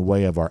cards going the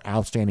way of our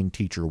outstanding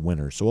teacher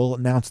winners. So we'll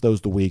announce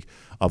those the week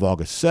of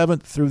August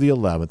 7th through the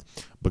 11th.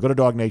 But go to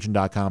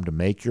DawgNation.com to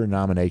make your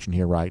nomination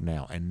here right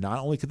now. And not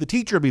only could the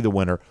teacher be the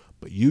winner,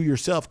 but you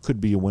yourself could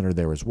be a winner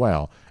there as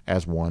well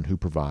as one who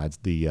provides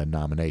the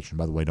nomination.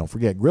 By the way, don't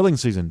forget, grilling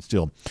season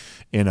still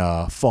in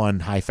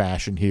fun, high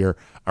fashion here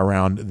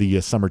around the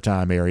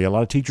summertime area. A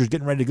lot of teachers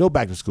getting ready to go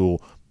back to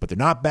school, but they're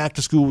not back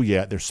to school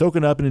yet. They're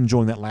soaking up and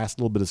enjoying that last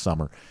little bit of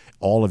summer.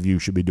 All of you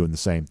should be doing the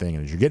same thing.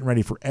 And as you're getting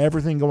ready for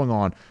everything going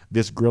on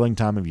this grilling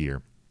time of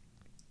year,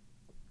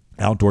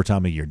 outdoor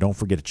time of year, don't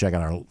forget to check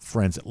out our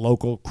friends at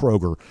local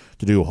Kroger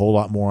to do a whole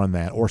lot more on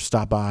that, or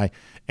stop by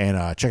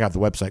and check out the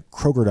website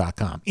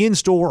Kroger.com. In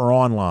store or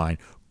online,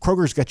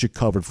 Kroger's got you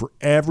covered for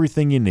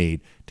everything you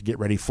need to get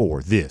ready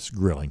for this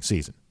grilling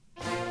season.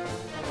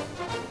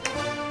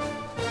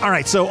 All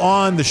right, so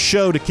on the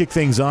show to kick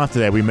things off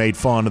today, we made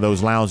fun of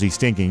those lousy,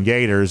 stinking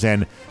Gators,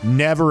 and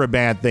never a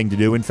bad thing to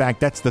do. In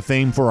fact, that's the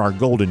theme for our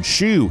golden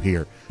shoe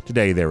here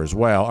today there as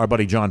well. Our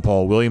buddy John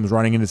Paul Williams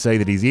running in to say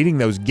that he's eating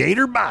those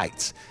Gator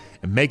bites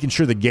and making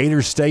sure the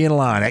Gators stay in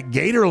line at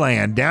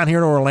Gatorland down here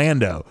in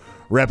Orlando,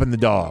 repping the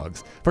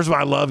Dogs. First of all,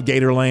 I love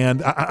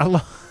Gatorland.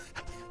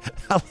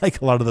 I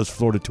like a lot of those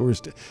Florida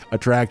tourist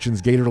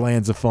attractions.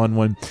 Gatorland's a fun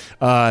one.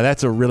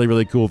 That's a really,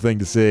 really cool thing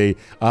to see.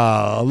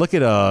 Look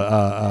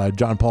at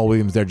John Paul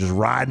Williams there just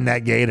riding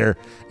that Gator.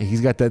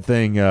 He's got that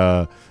thing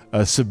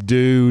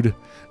subdued.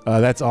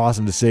 That's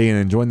awesome to see, and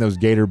enjoying those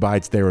Gator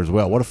bites there as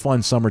well. What a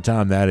fun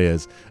summertime that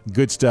is.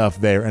 Good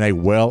stuff there, and a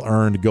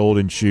well-earned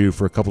golden shoe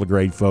for a couple of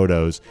great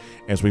photos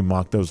as we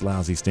mock those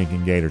lousy,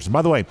 stinking Gators. And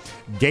by the way,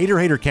 Gator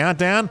Hater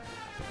Countdown,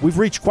 we've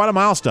reached quite a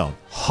milestone.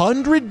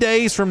 100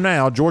 days from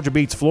now, Georgia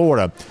beats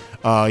Florida.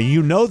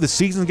 You know the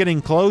season's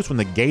getting close when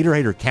the Gator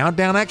Hater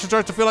Countdown actually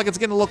starts to feel like it's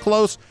getting a little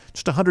close.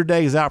 Just 100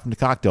 days out from the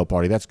cocktail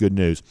party. That's good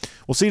news.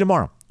 We'll see you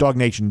tomorrow.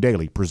 DawgNation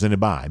Daily,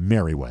 presented by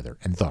Merriweather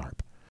and Tharp.